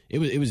reaction, it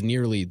was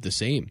nearly the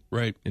same.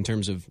 Right. In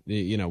terms of,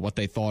 what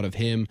they thought of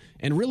him.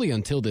 And really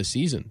until this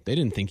season, they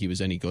didn't think he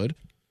was any good.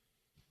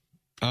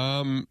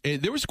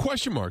 There was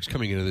question marks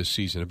coming into this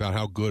season about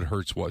how good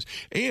Hurts was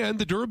and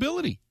the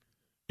durability.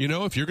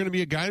 If you're going to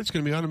be a guy that's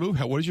going to be on the move,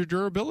 what is your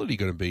durability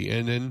going to be?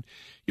 And then,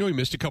 he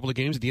missed a couple of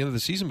games at the end of the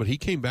season, but he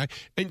came back.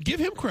 And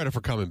give him credit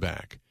for coming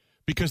back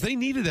because they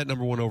needed that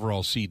number 1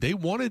 overall seed. They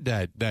wanted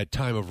that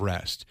time of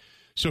rest.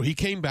 So he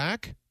came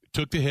back,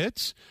 took the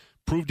hits,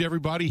 proved to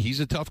everybody he's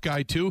a tough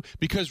guy too.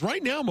 Because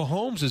right now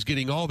Mahomes is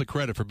getting all the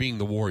credit for being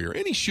the warrior,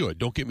 and he should.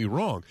 Don't get me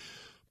wrong.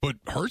 But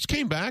Hurts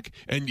came back,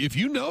 and if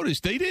you notice,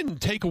 they didn't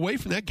take away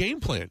from that game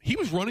plan. He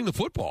was running the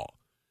football.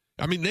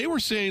 I mean, they were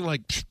saying,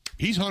 like,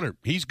 he's Hunter.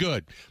 He's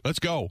good. Let's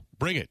go.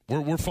 Bring it.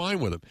 We're fine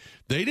with him.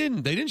 They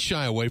didn't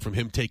shy away from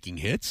him taking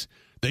hits.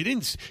 They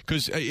didn't,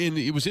 because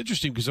it was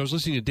interesting because I was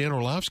listening to Dan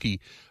Orlovsky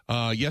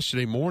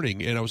yesterday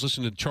morning, and I was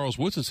listening to Charles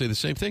Woodson say the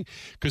same thing,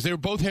 because they were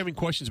both having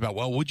questions about,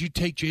 well, would you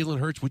take Jalen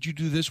Hurts? Would you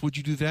do this? Would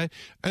you do that?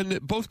 And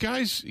both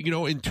guys,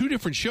 in two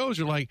different shows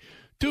are like,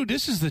 dude,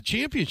 this is the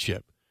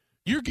championship.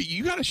 You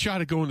got a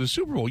shot at going to the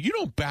Super Bowl. You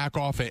don't back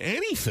off at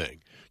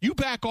anything. You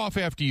back off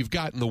after you've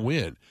gotten the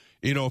win.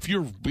 If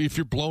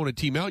you're blowing a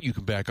team out, you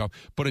can back off.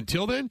 But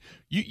until then,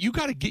 you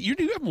got to get. You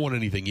haven't won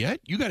anything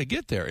yet. You got to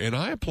get there. And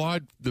I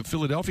applaud the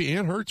Philadelphia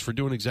and Hurts for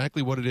doing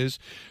exactly what it is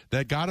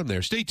that got him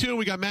there. Stay tuned.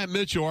 We got Matt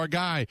Mitchell, our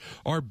guy,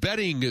 our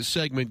betting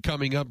segment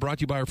coming up. Brought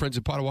to you by our friends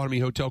at Potawatomi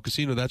Hotel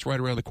Casino. That's right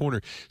around the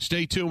corner.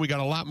 Stay tuned. We got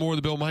a lot more of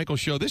the Bill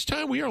Michaels Show. This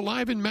time we are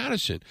live in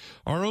Madison.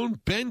 Our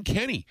own Ben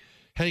Kenny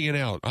hanging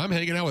out. I'm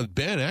hanging out with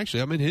Ben.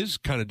 Actually, I'm in his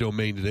kind of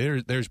domain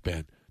today. There's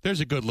Ben. There's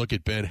a good look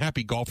at Ben.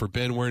 Happy golfer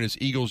Ben, wearing his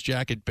Eagles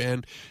jacket.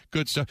 Ben,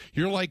 good stuff.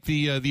 You're like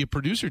the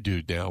producer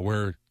dude now,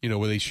 where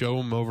they show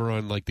him over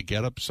on like the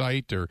Get Up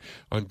site or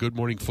on Good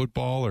Morning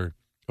Football or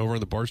over on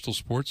the Barstool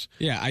Sports.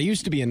 Yeah, I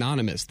used to be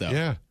anonymous though.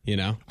 Yeah,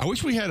 I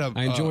wish we had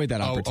I enjoyed that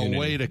opportunity. A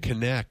way to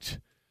connect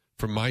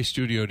from my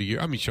studio to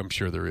your. I mean, I'm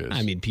sure there is.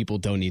 I mean, people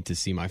don't need to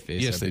see my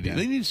face. Yes, they do.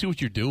 They need to see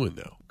what you're doing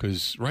though,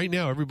 because right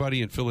now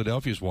everybody in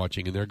Philadelphia is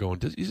watching and they're going,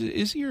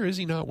 is he or is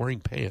he not wearing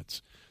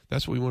pants?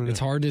 That's what we want to know. It's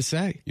hard to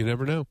say. You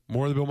never know.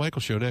 More of the Bill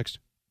Michaels Show next.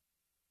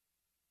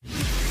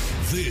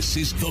 This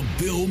is the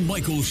Bill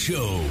Michaels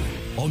Show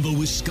on the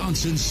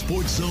Wisconsin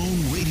Sports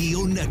Zone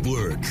Radio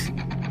Network.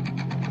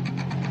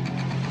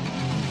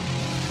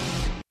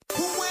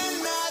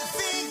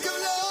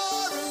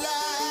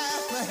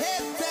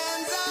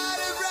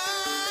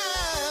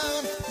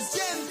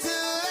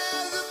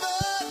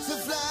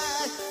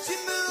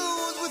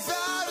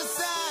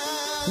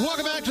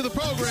 Welcome back to the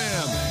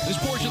program. This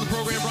portion of the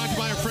program brought to you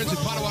by our friends at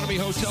Potawatomi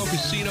Hotel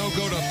Casino.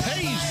 Go to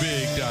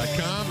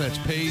paysbig.com. That's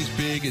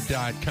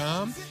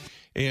paysbig.com.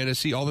 And to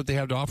see all that they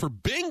have to offer.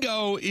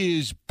 Bingo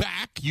is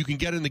back. You can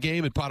get in the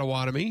game at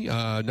Potawatomi.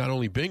 Not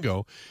only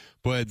bingo,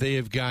 but they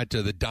have got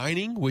the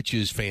dining, which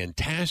is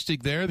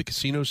fantastic there. The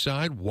casino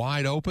side,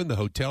 wide open. The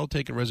hotel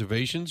taking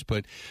reservations.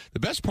 But the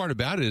best part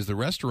about it is the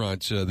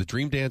restaurants, the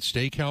Dream Dance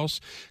Steakhouse,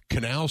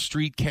 Canal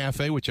Street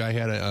Cafe, which I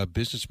had a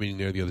business meeting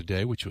there the other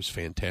day, which was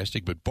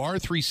fantastic. But Bar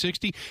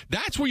 360,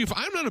 that's where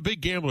I'm not a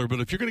big gambler,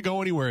 but if you're going to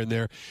go anywhere in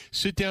there,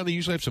 sit down. They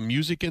usually have some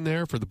music in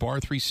there for the Bar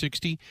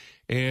 360.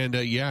 And,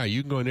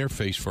 you can go in there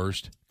face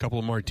first. A couple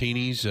of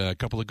martinis, a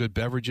couple of good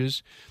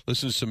beverages,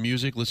 listen to some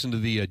music, listen to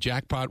the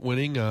jackpot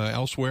winning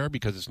elsewhere,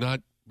 because it's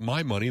not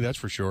my money, that's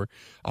for sure.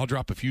 I'll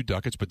drop a few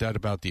ducats, but that's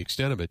about the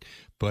extent of it.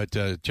 But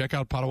check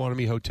out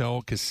Potawatomi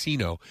Hotel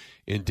Casino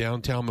in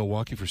downtown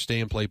Milwaukee for stay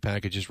and play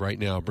packages right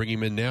now. Bring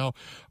him in now.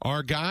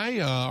 Our guy,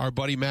 our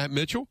buddy Matt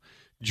Mitchell,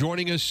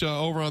 joining us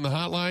over on the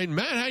hotline.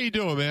 Matt, how you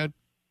doing, man?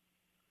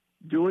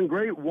 Doing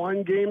great.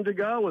 One game to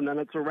go, and then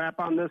it's a wrap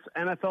on this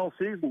NFL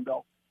season,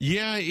 Bill.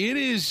 Yeah, it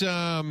is.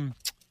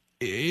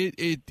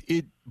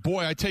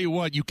 Boy, I tell you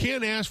what, you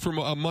can't ask for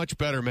a much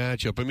better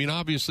matchup. I mean,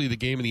 obviously, the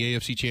game in the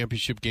AFC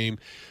Championship game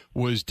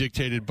was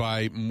dictated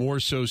by more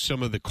so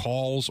some of the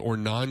calls or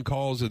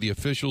non-calls of the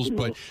officials,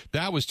 but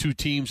that was two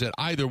teams that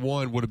either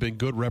one would have been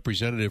good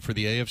representative for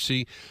the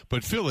AFC.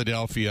 But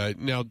Philadelphia,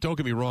 now, don't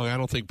get me wrong, I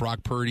don't think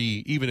Brock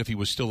Purdy, even if he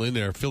was still in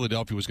there,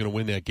 Philadelphia was going to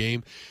win that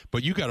game.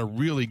 But you got a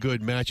really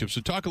good matchup.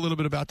 So talk a little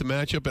bit about the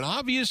matchup. And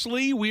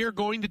obviously, we are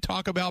going to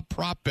talk about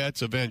prop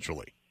bets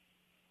eventually.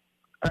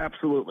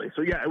 Absolutely.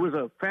 So, yeah, it was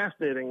a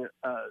fascinating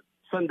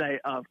Sunday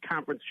of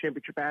conference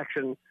championship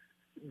action.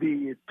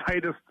 The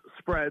tightest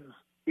spreads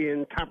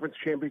in conference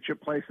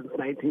championship play since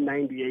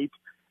 1998.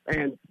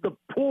 And the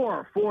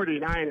poor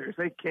 49ers,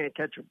 they can't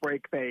catch a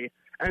break. They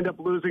end up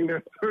losing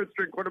their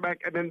third-string quarterback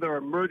and then their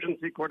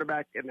emergency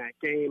quarterback in that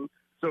game.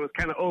 So it's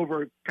kind of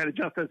over, kind of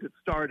just as it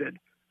started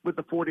with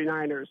the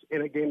 49ers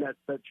in a game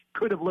that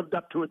could have lived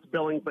up to its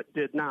billing but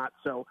did not.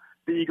 So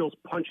the Eagles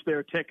punched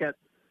their ticket.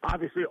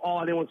 Obviously,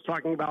 all anyone's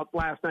talking about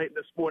last night and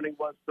this morning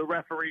was the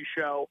referee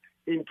show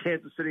in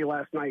Kansas City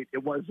last night.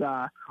 It was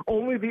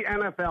only the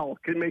NFL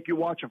can make you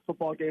watch a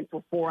football game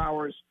for 4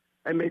 hours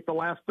and make the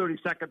last 30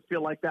 seconds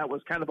feel like that was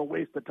kind of a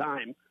waste of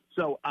time.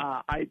 So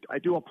I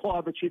do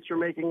applaud the Chiefs for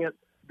making it.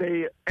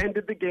 They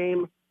ended the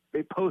game.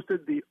 They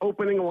posted the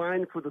opening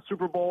line for the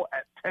Super Bowl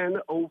at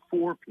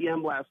 10:04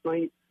 p.m. last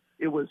night.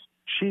 It was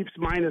Chiefs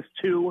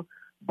 -2.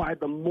 By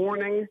the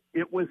morning,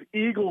 it was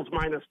Eagles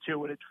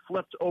 -2, and it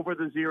flipped over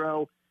the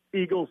 0.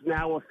 Eagles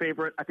now a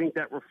favorite. I think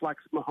that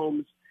reflects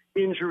Mahomes'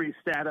 injury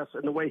status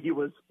and the way he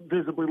was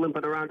visibly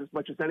limping around as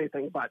much as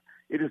anything. But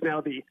it is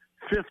now the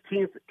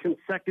 15th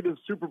consecutive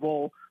Super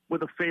Bowl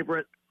with a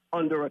favorite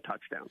under a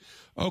touchdown.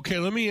 Okay,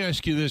 let me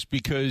ask you this,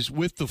 because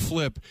with the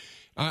flip,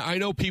 I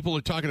know people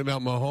are talking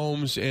about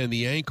Mahomes and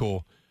the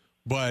ankle.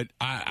 But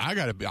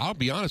I'll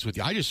be honest with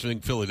you. I just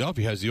think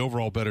Philadelphia has the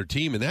overall better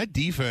team. And that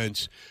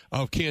defense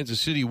of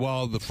Kansas City,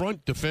 while the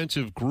front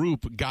defensive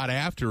group got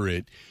after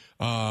it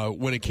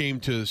when it came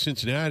to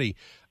Cincinnati,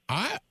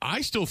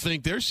 I still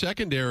think their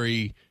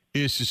secondary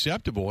is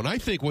susceptible. And I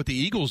think what the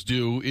Eagles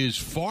do is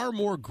far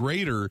more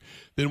greater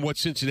than what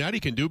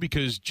Cincinnati can do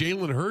because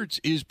Jalen Hurts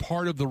is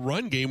part of the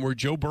run game where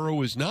Joe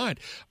Burrow is not.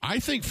 I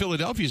think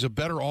Philadelphia is a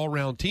better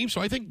all-around team,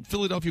 so I think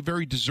Philadelphia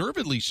very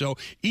deservedly so,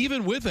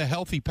 even with a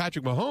healthy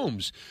Patrick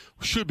Mahomes,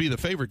 should be the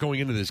favorite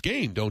going into this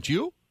game, don't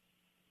you?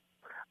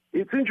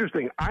 It's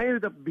interesting. I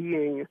ended up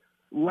being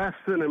less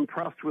than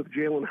impressed with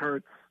Jalen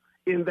Hurts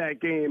in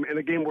that game, in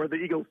a game where the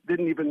Eagles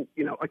didn't even,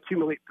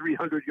 accumulate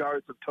 300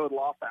 yards of total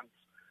offense.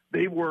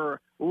 They were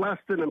less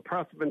than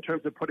impressive in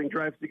terms of putting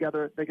drives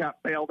together. They got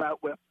bailed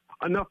out with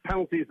enough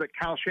penalties that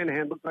Kyle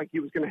Shanahan looked like he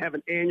was going to have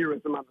an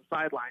aneurysm on the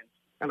sidelines,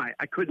 and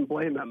I couldn't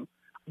blame them.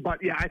 But,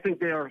 yeah, I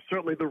think they are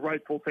certainly the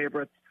rightful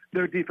favorites.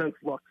 Their defense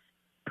looks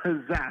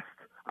possessed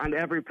on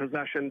every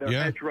possession.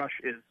 Their edge rush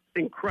is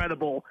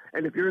incredible,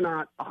 and if you're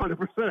not 100%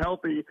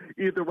 healthy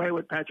either way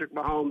with Patrick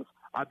Mahomes,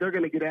 they're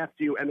going to get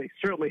after you, and they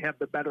certainly have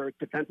the better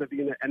defensive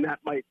unit, and that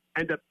might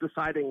end up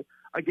deciding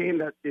a game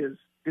that is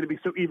going to be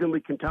so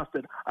evenly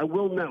contested. I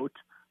will note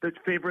that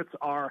favorites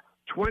are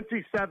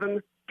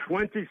 27,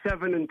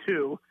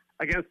 27-2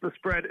 against the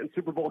spread in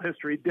Super Bowl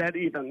history, dead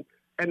even,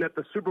 and that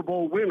the Super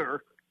Bowl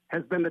winner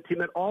has been the team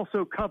that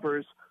also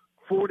covers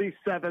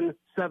 47,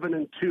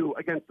 7-2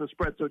 against the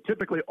spread. So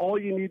typically all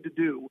you need to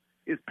do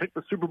is pick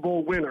the Super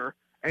Bowl winner,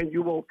 and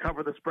you will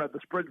cover the spread. The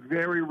spread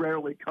very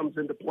rarely comes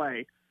into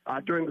play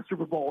during the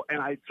Super Bowl,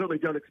 and I certainly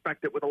don't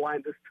expect it with a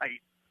line this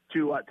tight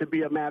to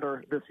be a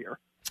matter this year.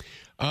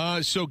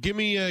 So give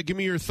me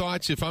your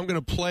thoughts. If I'm going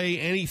to play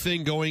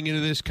anything going into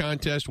this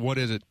contest, what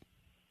is it?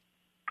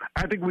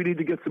 I think we need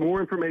to get some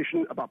more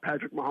information about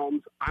Patrick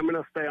Mahomes. I'm going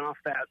to stay off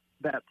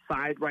that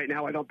side right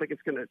now. I don't think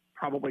it's going to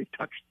probably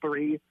touch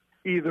 3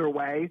 either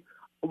way.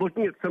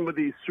 Looking at some of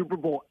these Super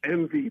Bowl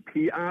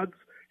MVP odds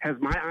has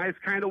my eyes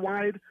kind of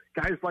wide.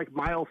 Guys like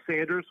Miles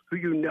Sanders, who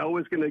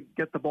is going to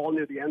get the ball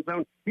near the end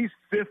zone, he's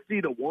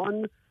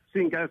 50-1.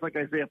 Seeing guys like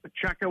Isaiah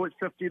Pacheco at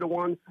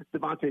 50-1,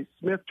 Devontae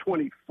Smith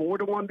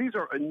 24-1. These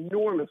are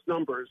enormous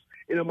numbers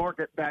in a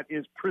market that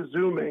is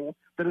presuming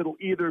that it'll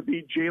either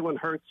be Jalen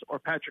Hurts or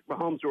Patrick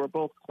Mahomes, who are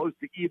both close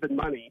to even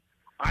money.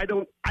 I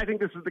think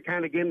this is the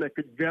kind of game that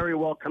could very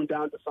well come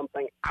down to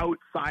something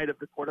outside of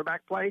the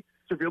quarterback play.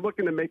 So if you're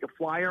looking to make a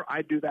flyer,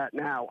 I'd do that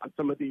now on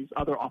some of these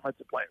other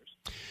offensive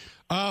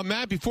players.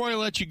 Matt, before I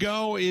let you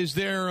go, is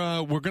there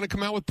we're going to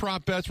come out with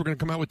prop bets. We're going to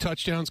come out with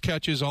touchdowns,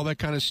 catches, all that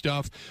kind of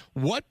stuff.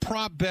 What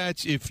prop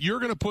bets, if you're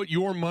going to put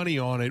your money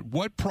on it,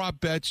 what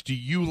prop bets do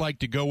you like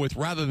to go with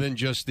rather than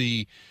just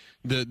the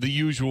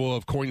usual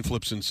of coin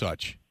flips and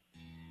such?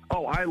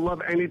 Oh, I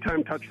love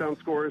anytime touchdown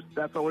scores.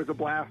 That's always a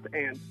blast.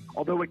 And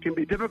although it can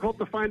be difficult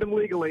to find them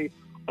legally,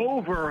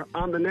 over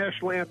on the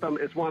national anthem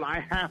is one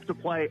I have to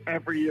play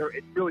every year.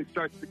 It really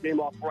starts the game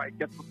off right.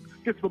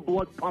 Gets the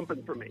blood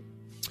pumping for me.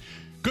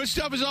 Good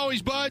stuff as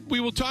always, bud.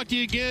 We will talk to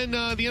you again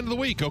the end of the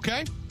week,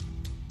 okay?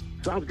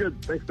 Sounds good.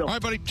 Thanks, Bill. All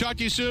right, buddy. Talk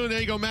to you soon. There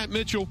you go, Matt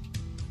Mitchell.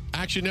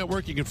 Action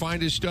Network. You can find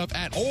his stuff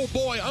at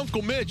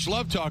Uncle Mitch.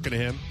 Love talking to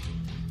him.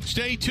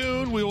 Stay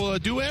tuned. We will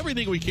do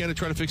everything we can to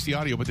try to fix the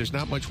audio, but there's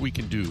not much we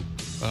can do,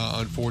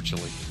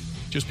 unfortunately,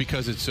 just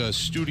because it's a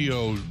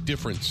studio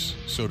difference,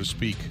 so to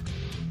speak.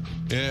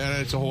 And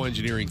it's a whole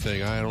engineering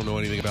thing. I don't know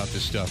anything about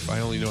this stuff.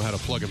 I only know how to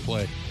plug and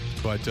play.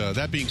 But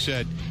that being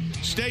said,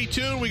 stay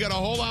tuned. We got a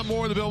whole lot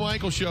more of the Bill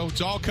Michaels Show.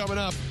 It's all coming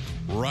up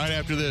right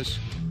after this.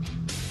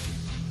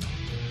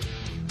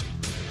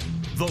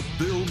 The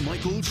Bill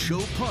Michaels Show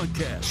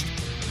podcast.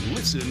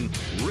 Listen,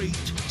 rate,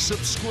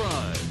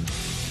 subscribe.